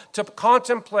all, to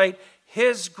contemplate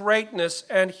his greatness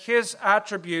and his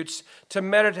attributes, to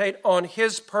meditate on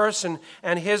his person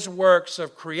and his works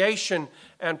of creation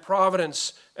and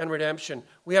providence and redemption.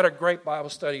 We had a great Bible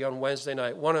study on Wednesday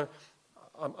night.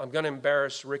 I'm going to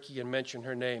embarrass Ricky and mention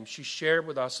her name. She shared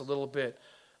with us a little bit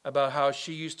about how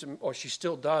she used to, or she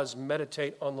still does,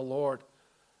 meditate on the Lord.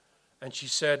 And she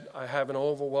said, I have an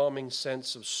overwhelming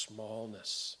sense of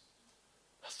smallness.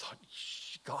 I thought,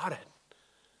 she got it.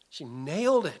 She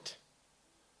nailed it.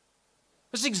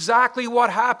 This is exactly what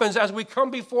happens as we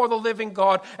come before the living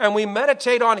God and we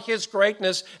meditate on his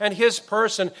greatness and his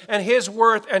person and his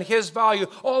worth and his value.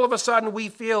 All of a sudden we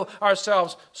feel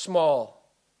ourselves small.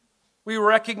 We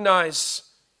recognize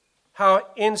how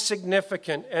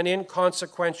insignificant and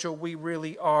inconsequential we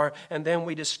really are, and then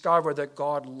we discover that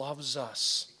God loves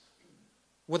us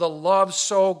with a love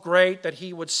so great that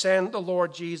he would send the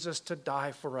Lord Jesus to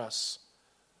die for us.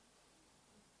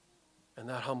 And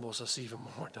that humbles us even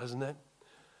more, doesn't it?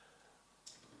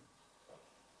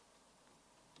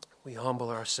 We humble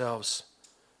ourselves.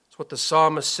 It's what the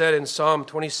psalmist said in Psalm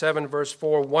 27, verse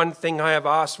 4. One thing I have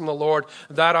asked from the Lord,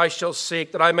 that I shall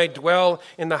seek, that I may dwell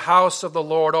in the house of the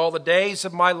Lord all the days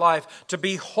of my life, to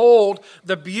behold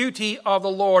the beauty of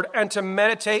the Lord and to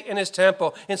meditate in his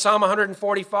temple. In Psalm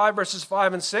 145, verses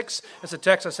 5 and 6, that's a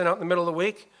text I sent out in the middle of the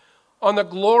week. On the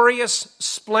glorious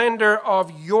splendor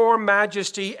of your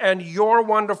majesty and your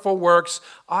wonderful works,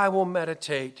 I will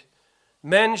meditate.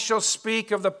 Men shall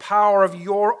speak of the power of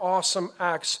your awesome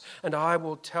acts, and I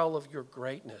will tell of your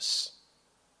greatness.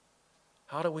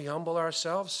 How do we humble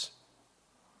ourselves?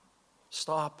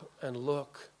 Stop and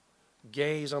look.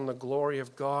 Gaze on the glory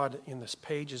of God in the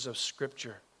pages of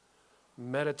Scripture.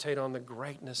 Meditate on the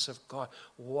greatness of God.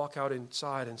 Walk out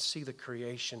inside and see the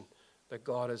creation that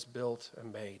God has built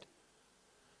and made.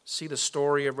 See the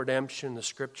story of redemption in the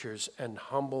Scriptures and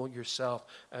humble yourself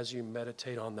as you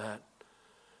meditate on that.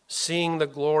 Seeing the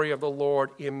glory of the Lord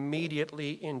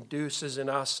immediately induces in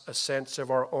us a sense of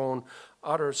our own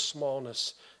utter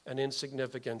smallness and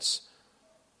insignificance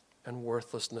and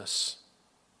worthlessness.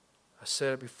 I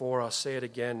said it before, I'll say it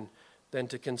again. Then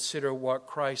to consider what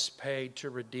Christ paid to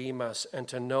redeem us and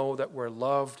to know that we're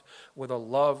loved with a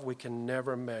love we can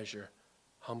never measure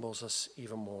humbles us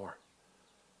even more.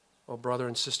 Oh, brother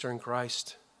and sister in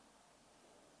Christ,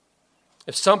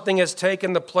 if something has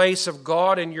taken the place of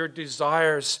God in your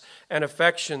desires and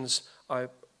affections, I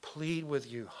plead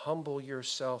with you, humble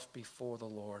yourself before the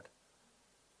Lord.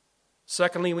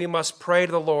 Secondly, we must pray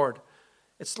to the Lord.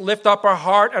 It's lift up our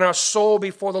heart and our soul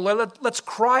before the Lord. Let's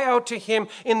cry out to him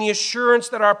in the assurance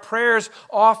that our prayers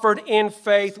offered in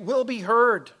faith will be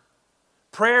heard.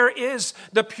 Prayer is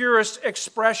the purest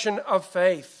expression of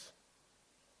faith.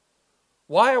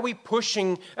 Why are we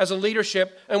pushing as a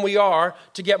leadership, and we are,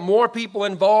 to get more people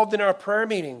involved in our prayer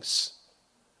meetings?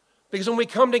 Because when we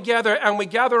come together and we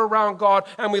gather around God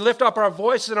and we lift up our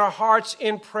voices and our hearts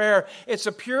in prayer, it's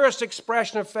the purest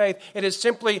expression of faith. It is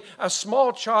simply a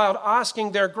small child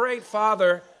asking their great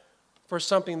Father for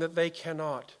something that they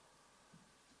cannot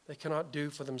do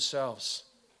for themselves.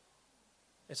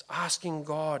 It's asking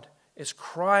God. It's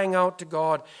crying out to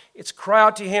God. It's cry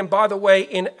out to him, by the way,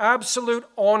 in absolute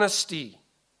honesty.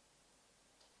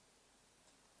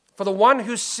 For the one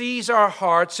who sees our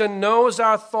hearts and knows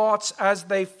our thoughts as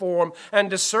they form and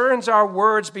discerns our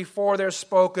words before they're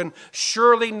spoken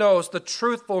surely knows the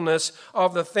truthfulness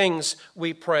of the things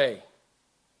we pray.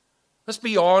 Let's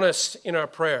be honest in our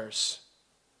prayers.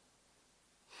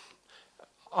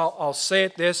 I'll say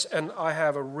it this, and I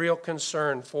have a real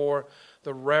concern for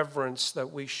the reverence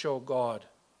that we show God.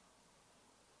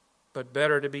 But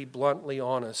better to be bluntly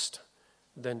honest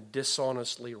than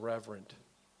dishonestly reverent.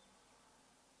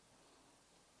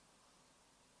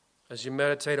 as you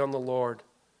meditate on the Lord,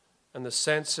 and the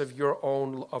sense of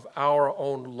our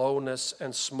own lowness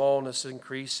and smallness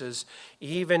increases,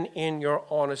 even in your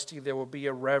honesty, there will be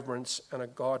a reverence and a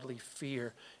godly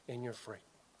fear in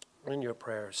your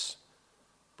prayers.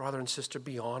 Brother and sister,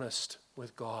 be honest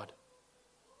with God.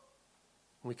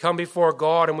 When we come before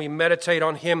God and we meditate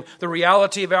on Him, the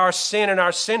reality of our sin and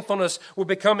our sinfulness will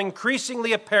become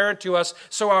increasingly apparent to us.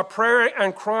 So our prayer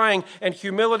and crying and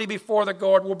humility before the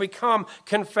God will become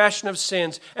confession of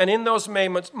sins. And in those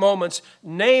moments,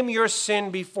 name your sin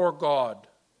before God.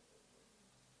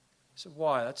 You said,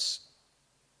 why?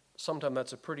 Sometimes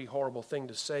that's a pretty horrible thing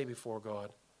to say before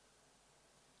God.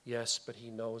 Yes, but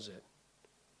He knows it.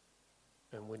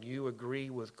 And when you agree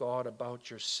with God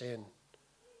about your sin,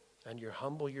 and you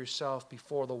humble yourself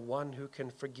before the one who can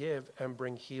forgive and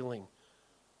bring healing,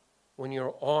 when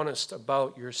you're honest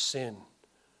about your sin,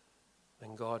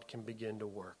 then God can begin to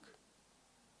work.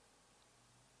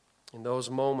 In those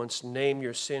moments, name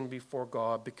your sin before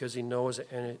God because He knows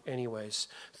it anyways.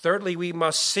 Thirdly, we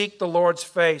must seek the Lord's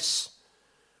face.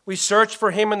 We search for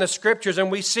Him in the Scriptures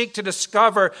and we seek to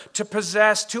discover, to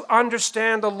possess, to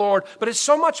understand the Lord. But it's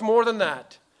so much more than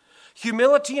that.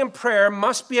 Humility and prayer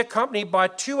must be accompanied by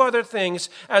two other things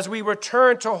as we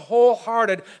return to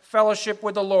wholehearted fellowship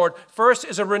with the Lord. First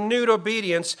is a renewed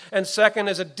obedience, and second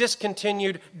is a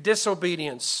discontinued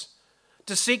disobedience.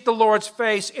 To seek the Lord's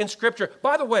face in Scripture.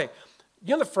 By the way,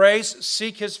 you know the phrase,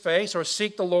 seek His face or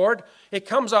seek the Lord? It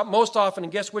comes up most often in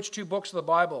guess which two books of the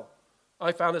Bible?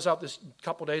 I found this out this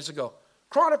couple days ago.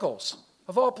 Chronicles,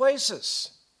 of all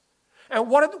places. And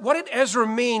what did Ezra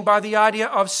mean by the idea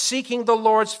of seeking the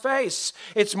Lord's face?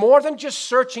 It's more than just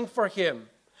searching for Him.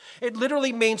 It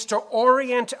literally means to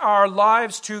orient our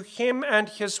lives to Him and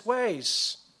His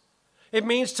ways. It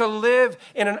means to live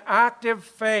in an active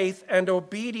faith and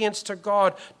obedience to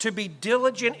God, to be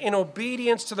diligent in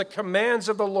obedience to the commands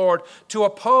of the Lord, to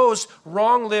oppose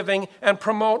wrong living and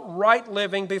promote right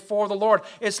living before the Lord.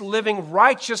 It's living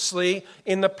righteously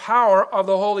in the power of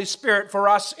the Holy Spirit for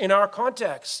us in our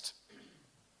context.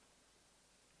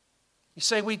 You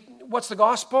say, what's the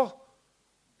gospel?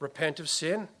 Repent of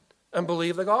sin and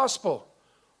believe the gospel.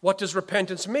 What does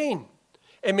repentance mean?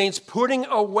 It means putting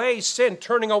away sin,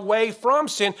 turning away from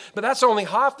sin. But that's only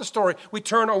half the story. We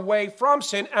turn away from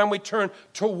sin and we turn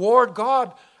toward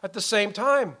God at the same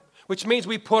time, which means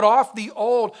we put off the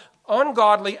old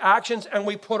ungodly actions and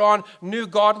we put on new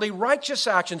godly righteous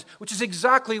actions, which is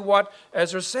exactly what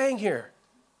Ezra's saying here.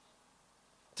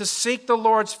 To seek the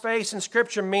Lord's face in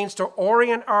Scripture means to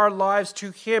orient our lives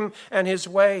to Him and His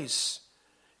ways.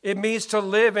 It means to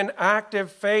live in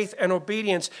active faith and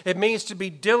obedience. It means to be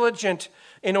diligent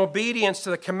in obedience to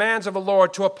the commands of the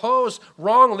Lord, to oppose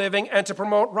wrong living and to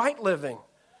promote right living.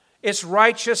 It's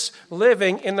righteous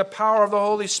living in the power of the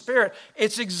Holy Spirit.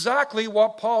 It's exactly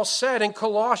what Paul said in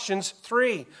Colossians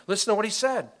 3. Listen to what he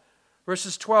said.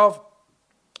 Verses 12.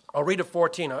 I'll read to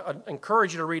 14. I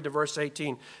encourage you to read to verse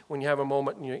 18 when you have a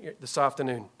moment this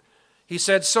afternoon. He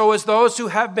said, so as those who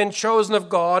have been chosen of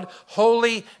God,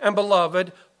 holy and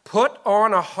beloved, put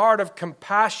on a heart of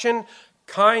compassion,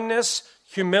 kindness,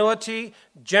 humility,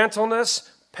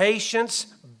 gentleness, patience,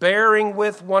 bearing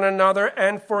with one another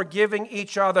and forgiving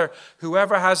each other.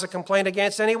 Whoever has a complaint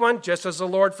against anyone, just as the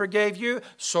Lord forgave you,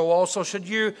 so also should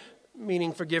you,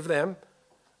 meaning forgive them.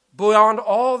 Beyond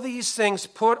all these things,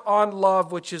 put on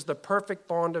love, which is the perfect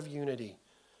bond of unity.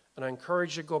 And I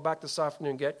encourage you to go back this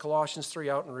afternoon, get Colossians 3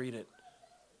 out and read it.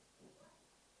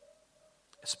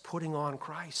 It's putting on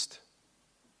Christ.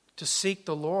 To seek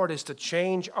the Lord is to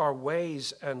change our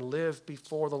ways and live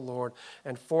before the Lord.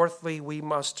 And fourthly, we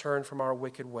must turn from our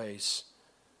wicked ways.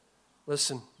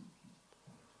 Listen.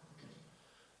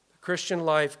 Christian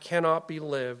life cannot be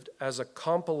lived as a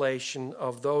compilation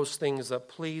of those things that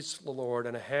please the Lord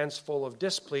and a handful of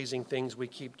displeasing things we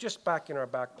keep just back in our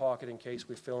back pocket in case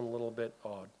we feel a little bit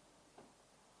odd.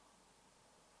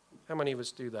 How many of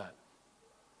us do that?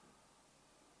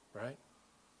 Right?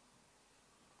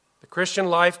 The Christian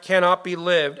life cannot be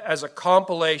lived as a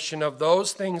compilation of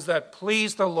those things that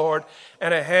please the Lord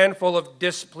and a handful of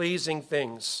displeasing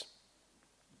things.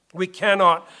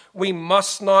 We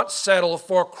must not settle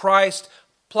for Christ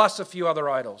plus a few other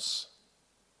idols.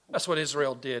 That's what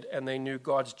Israel did, and they knew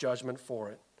God's judgment for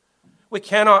it.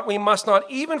 We must not,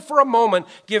 even for a moment,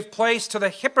 give place to the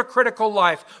hypocritical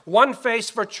life. One face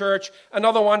for church,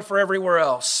 another one for everywhere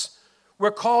else. We're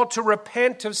called to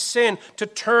repent of sin, to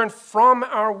turn from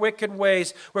our wicked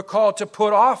ways. We're called to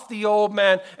put off the old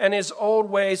man and his old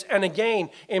ways. And again,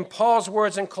 in Paul's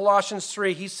words in Colossians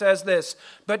 3, he says this,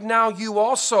 but now you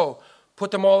also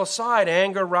put them all aside,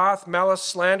 anger, wrath, malice,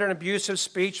 slander, and abusive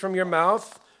speech from your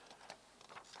mouth.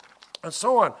 and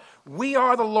so on. We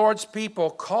are the Lord's people,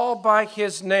 called by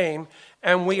his name,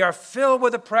 and we are filled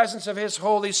with the presence of his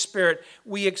Holy Spirit.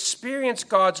 We experience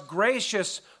God's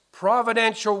gracious,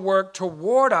 providential work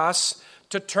toward us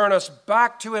to turn us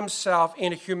back to himself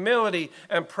in humility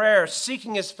and prayer,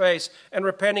 seeking his face and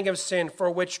repenting of sin,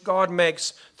 for which God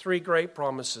makes 3 great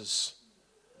promises.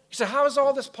 You say, how is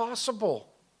all this possible?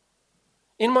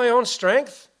 In my own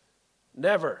strength?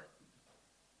 Never.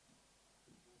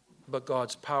 But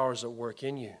God's power is at work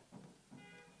in you.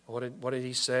 What did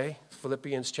he say?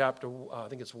 Philippians chapter, I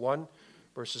think it's 1,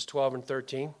 verses 12 and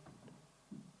 13.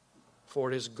 For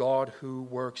it is God who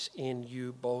works in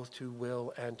you both to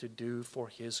will and to do for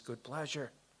his good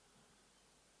pleasure.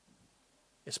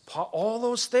 All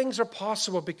those things are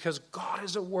possible because God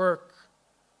is at work.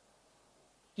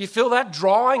 You feel that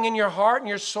drawing in your heart and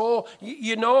your soul?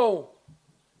 You know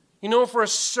for a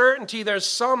certainty there's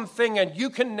something, and you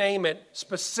can name it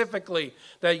specifically,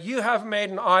 that you have made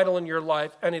an idol in your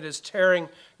life and it is tearing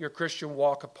your Christian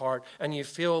walk apart, and you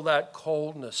feel that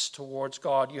coldness towards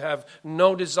God. You have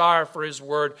no desire for his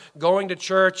word. Going to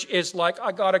church is like,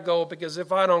 I got to go because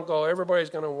if I don't go, everybody's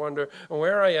going to wonder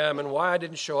where I am and why I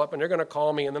didn't show up, and they're going to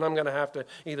call me, and then I'm going to have to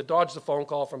either dodge the phone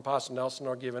call from Pastor Nelson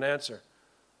or give an answer.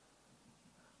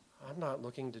 I'm not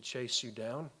looking to chase you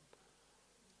down.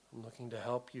 I'm looking to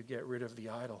help you get rid of the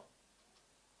idol.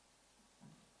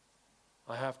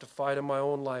 I have to fight in my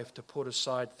own life to put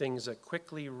aside things that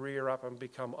quickly rear up and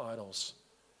become idols.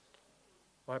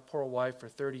 My poor wife for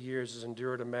 30 years has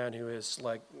endured a man who is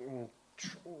like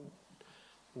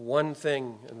one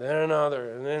thing and then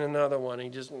another one. He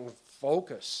just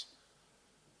focus.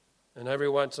 And every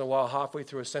once in a while, halfway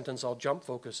through a sentence, I'll jump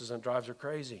focuses and it drives her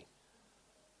crazy.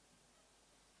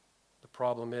 The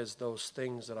problem is those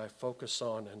things that I focus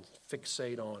on and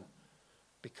fixate on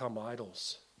become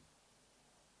idols.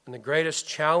 And the greatest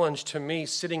challenge to me,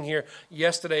 sitting here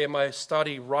yesterday in my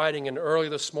study, writing, and early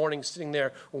this morning, sitting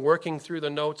there working through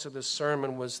the notes of this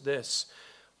sermon, was this.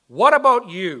 What about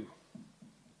you?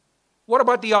 What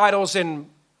about the idols in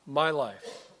my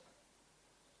life?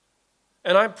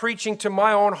 And I'm preaching to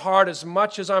my own heart as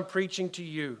much as I'm preaching to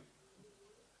you,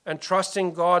 and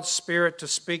trusting God's Spirit to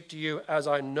speak to you as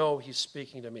I know he's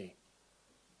speaking to me.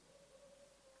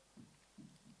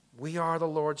 We are the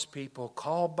Lord's people,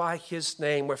 called by his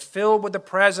name. We're filled with the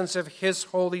presence of his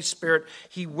Holy Spirit.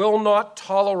 He will not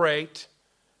tolerate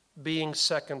being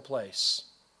second place.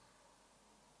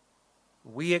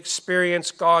 We experience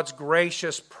God's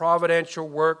gracious, providential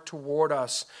work toward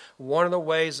us. One of the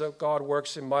ways that God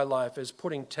works in my life is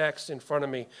putting text in front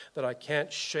of me that I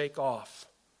can't shake off.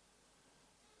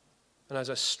 And as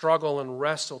I struggle and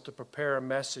wrestle to prepare a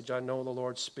message, I know the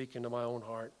Lord's speaking to my own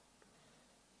heart.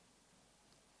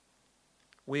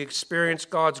 We experience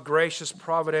God's gracious,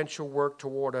 providential work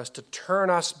toward us to turn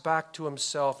us back to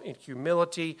himself in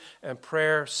humility and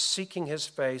prayer, seeking his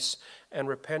face and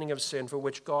repenting of sin, for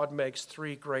which God makes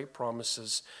 3 great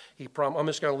promises. I'm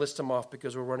just going to list them off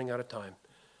because we're running out of time.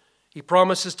 He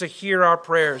promises to hear our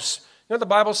prayers. You know what the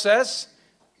Bible says?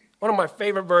 One of my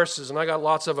favorite verses, and I got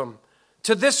lots of them.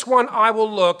 To this one I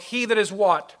will look, he that is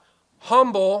what?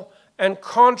 Humble and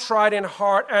contrite in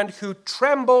heart, and who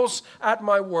trembles at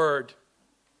my word.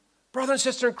 Brother and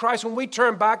sister in Christ, when we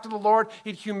turn back to the Lord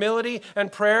in humility and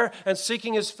prayer and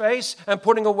seeking his face and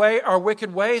putting away our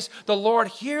wicked ways, the Lord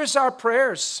hears our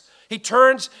prayers. He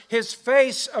turns his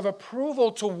face of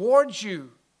approval towards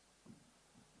you.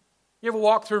 You ever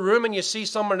walk through a room and you see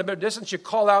someone in a bit of distance, you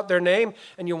call out their name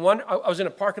and you wonder. I was in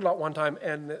a parking lot one time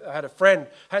and I had a friend,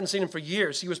 hadn't seen him for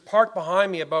years. He was parked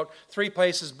behind me about 3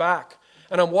 places back.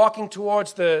 And I'm walking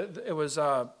towards it was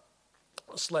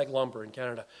Slag Lumber in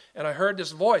Canada. And I heard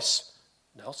this voice,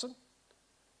 Nelson?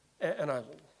 And I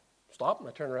stopped and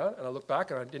I turned around and I looked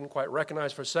back and I didn't quite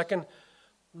recognize for a second.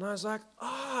 And I was like,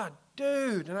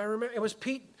 dude. And I remember, it was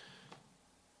Pete.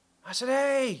 I said,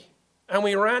 hey. And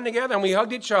we ran together and we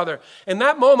hugged each other. In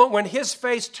that moment when his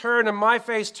face turned and my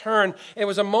face turned, it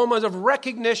was a moment of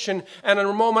recognition and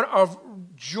a moment of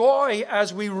joy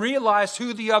as we realized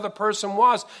who the other person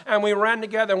was. And we ran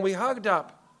together and we hugged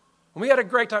up. And we had a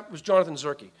great time. It was Jonathan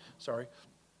Zerke. Sorry.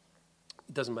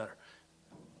 It doesn't matter.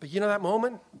 But you know that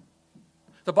moment?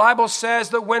 The Bible says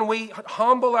that when we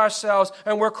humble ourselves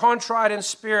and we're contrite in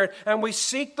spirit and we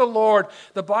seek the Lord,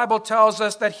 the Bible tells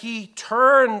us that he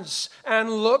turns and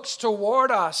looks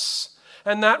toward us,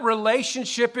 and that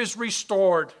relationship is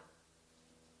restored.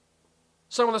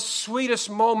 Some of the sweetest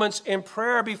moments in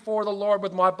prayer before the Lord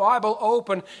with my Bible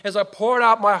open as I poured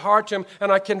out my heart to him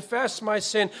and I confessed my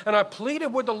sin and I pleaded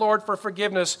with the Lord for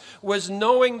forgiveness was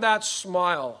knowing that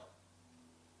smile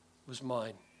was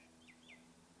mine.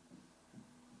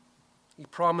 He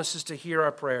promises to hear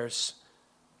our prayers.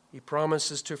 He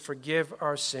promises to forgive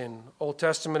our sin. Old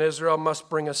Testament Israel must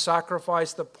bring a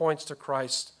sacrifice that points to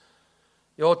Christ.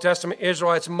 The Old Testament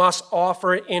Israelites must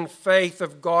offer in faith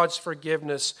of God's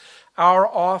forgiveness. Our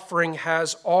offering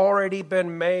has already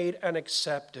been made and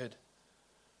accepted.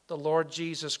 The Lord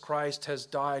Jesus Christ has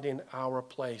died in our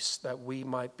place that we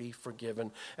might be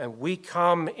forgiven. And we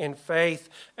come in faith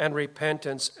and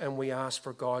repentance and we ask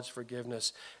for God's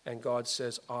forgiveness. And God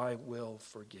says, I will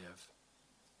forgive.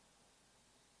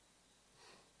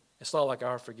 It's not like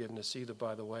our forgiveness either,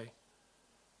 by the way.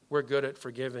 We're good at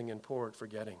forgiving and poor at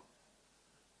forgetting.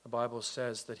 The Bible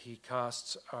says that he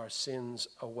casts our sins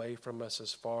away from us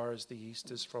as far as the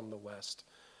east is from the west.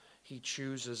 He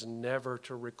chooses never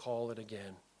to recall it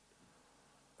again.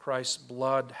 Christ's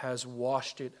blood has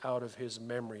washed it out of his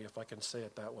memory, if I can say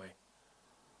it that way.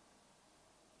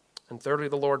 And thirdly,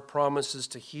 the Lord promises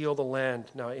to heal the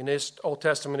land. Now, in Old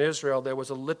Testament Israel, there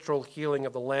was a literal healing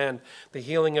of the land, the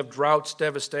healing of droughts,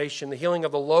 devastation, the healing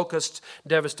of the locusts,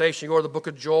 devastation. You go to the book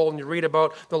of Joel and you read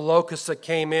about the locusts that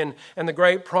came in. And the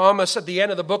great promise at the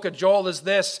end of the book of Joel is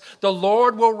this: the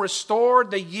Lord will restore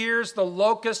the years the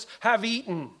locusts have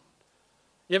eaten.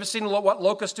 You ever seen what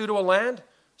locusts do to a land?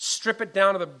 Strip it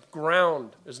down to the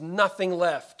ground. There's nothing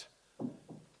left.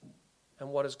 And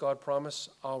what does God promise?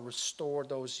 I'll restore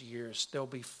those years. There'll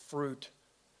be fruit.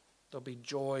 There'll be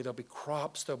joy. There'll be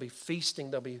crops. There'll be feasting.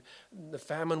 The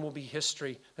famine will be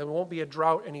history. There won't be a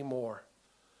drought anymore.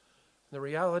 And the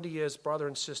reality is, brother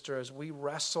and sister, as we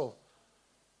wrestle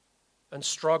and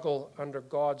struggle under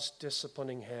God's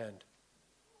disciplining hand,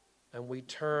 and we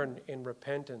turn in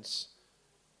repentance,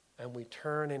 and we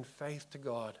turn in faith to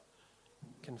God,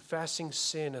 confessing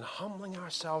sin and humbling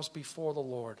ourselves before the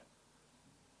Lord,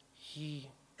 He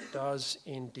does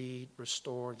indeed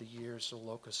restore the years the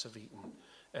locusts have eaten.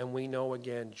 And we know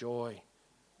again joy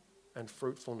and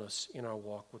fruitfulness in our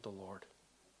walk with the Lord.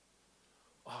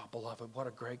 Oh, beloved, what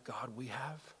a great God we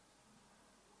have.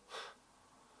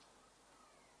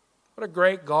 What a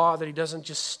great God that he doesn't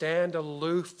just stand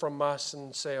aloof from us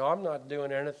and say, oh, I'm not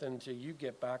doing anything until you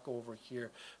get back over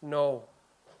here. No,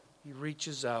 he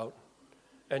reaches out.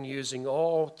 And using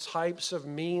all types of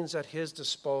means at his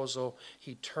disposal,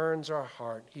 he turns our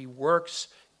heart. He works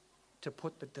to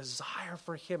put the desire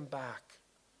for him back.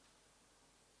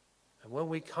 And when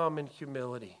we come in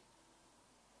humility,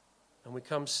 and we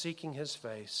come seeking his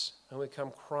face, and we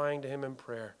come crying to him in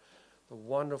prayer, the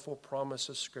wonderful promise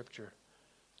of Scripture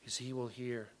is he will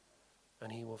hear, and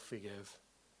he will forgive,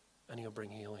 and he'll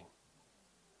bring healing.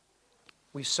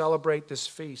 We celebrate this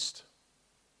feast,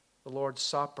 the Lord's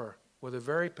Supper, with a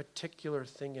very particular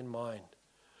thing in mind.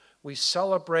 We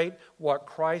celebrate what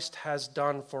Christ has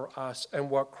done for us, and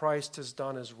what Christ has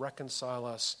done is reconcile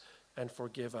us and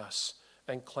forgive us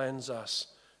and cleanse us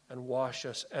and wash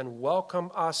us and welcome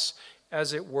us,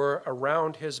 as it were,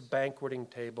 around his banqueting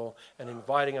table and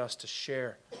inviting us to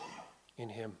share in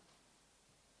him.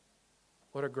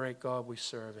 What a great God we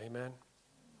serve, amen?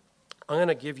 I'm going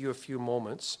to give you a few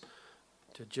moments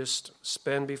to just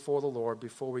spend before the Lord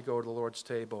before we go to the Lord's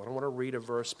table. And I want to read a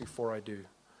verse before I do.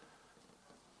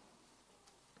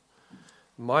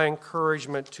 My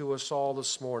encouragement to us all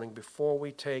this morning, before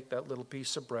we take that little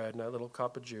piece of bread and that little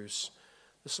cup of juice,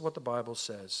 this is what the Bible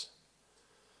says.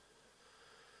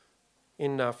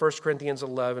 In 1 Corinthians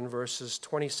 11, verses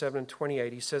 27 and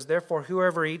 28, he says, therefore,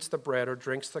 whoever eats the bread or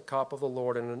drinks the cup of the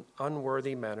Lord in an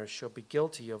unworthy manner shall be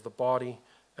guilty of the body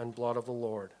and blood of the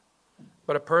Lord.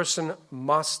 But a person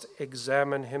must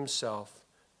examine himself,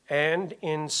 and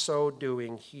in so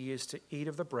doing, he is to eat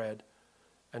of the bread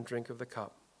and drink of the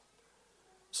cup.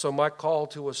 So my call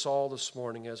to us all this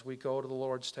morning as we go to the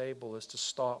Lord's table is to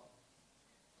stop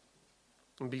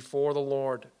and before the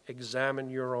Lord examine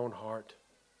your own heart.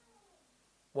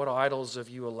 What idols have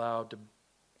you allowed to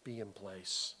be in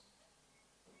place?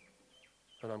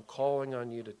 And I'm calling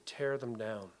on you to tear them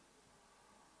down,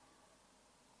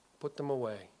 put them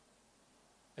away,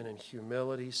 and in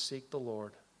humility seek the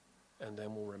Lord, and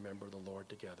then we'll remember the Lord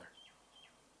together.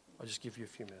 I'll just give you a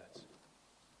few minutes.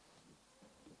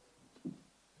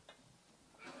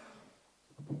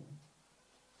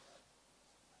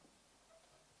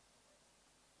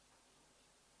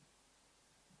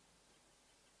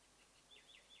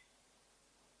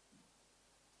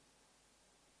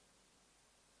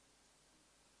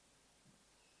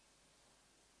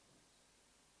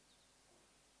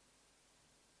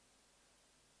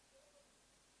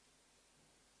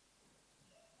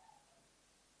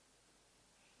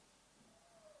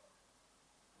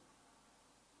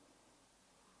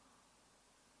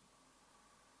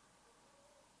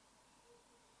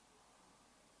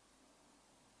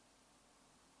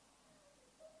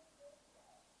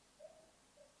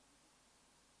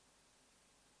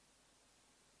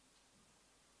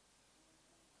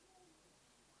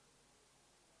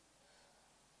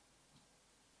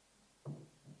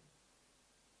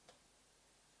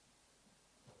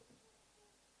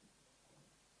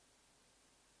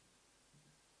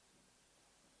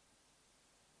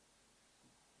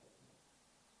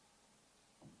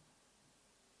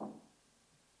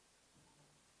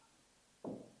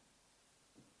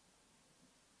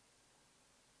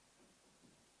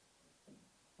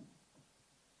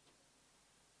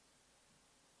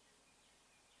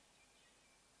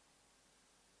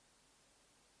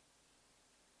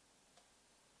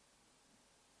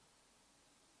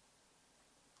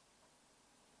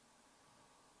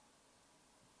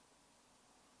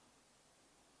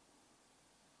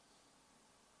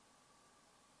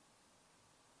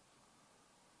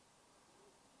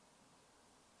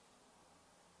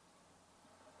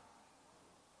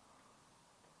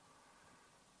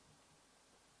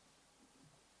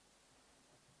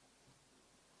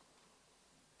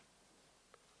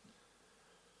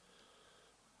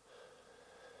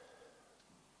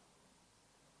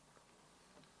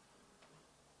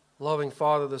 Loving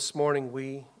Father, this morning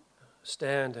we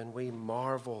stand and we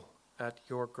marvel at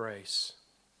your grace.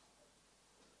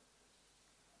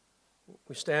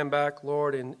 We stand back,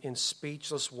 Lord, in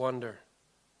speechless wonder.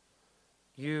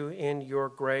 You, in your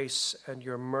grace and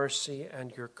your mercy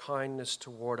and your kindness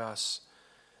toward us,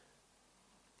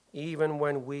 even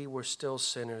when we were still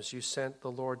sinners, you sent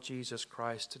the Lord Jesus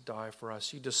Christ to die for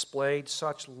us. You displayed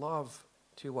such love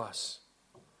to us.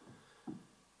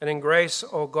 And in grace,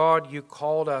 O God, you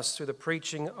called us through the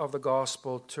preaching of the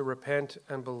gospel to repent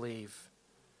and believe.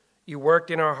 You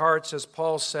worked in our hearts, as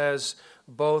Paul says,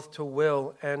 both to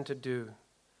will and to do.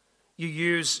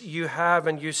 You have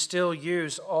and you still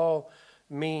use all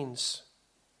means.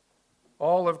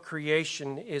 All of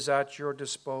creation is at your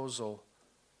disposal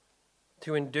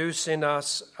to induce in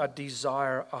us a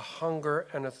desire, a hunger,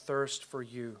 and a thirst for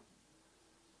you.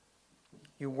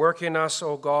 You work in us,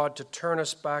 O God, to turn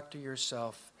us back to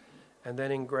yourself. And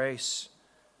then in grace,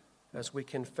 as we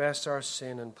confess our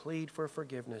sin and plead for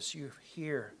forgiveness, you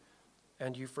hear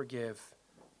and you forgive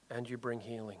and you bring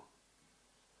healing.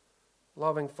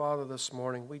 Loving Father, this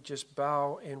morning we just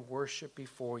bow in worship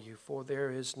before you, for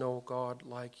there is no God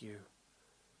like you.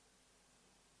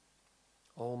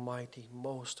 Almighty,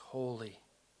 most holy,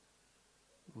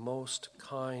 most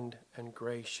kind and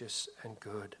gracious and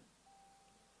good.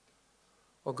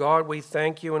 Oh God, we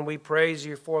thank you and we praise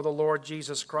you for the Lord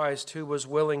Jesus Christ, who was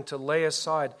willing to lay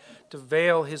aside, to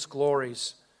veil his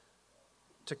glories,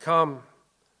 to come,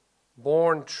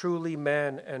 born truly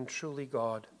man and truly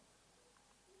God,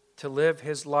 to live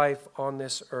his life on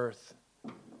this earth,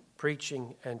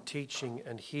 preaching and teaching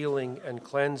and healing and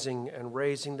cleansing and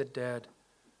raising the dead.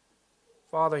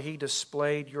 Father, he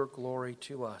displayed your glory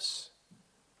to us.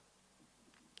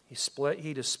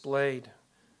 He displayed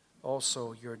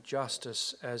also your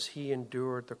justice as he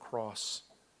endured the cross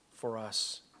for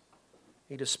us.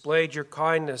 He displayed your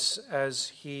kindness as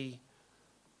he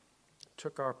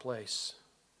took our place.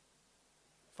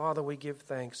 Father, we give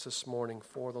thanks this morning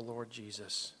for the Lord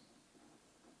Jesus.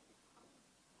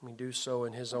 We do so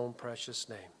in his own precious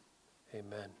name.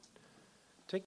 Amen.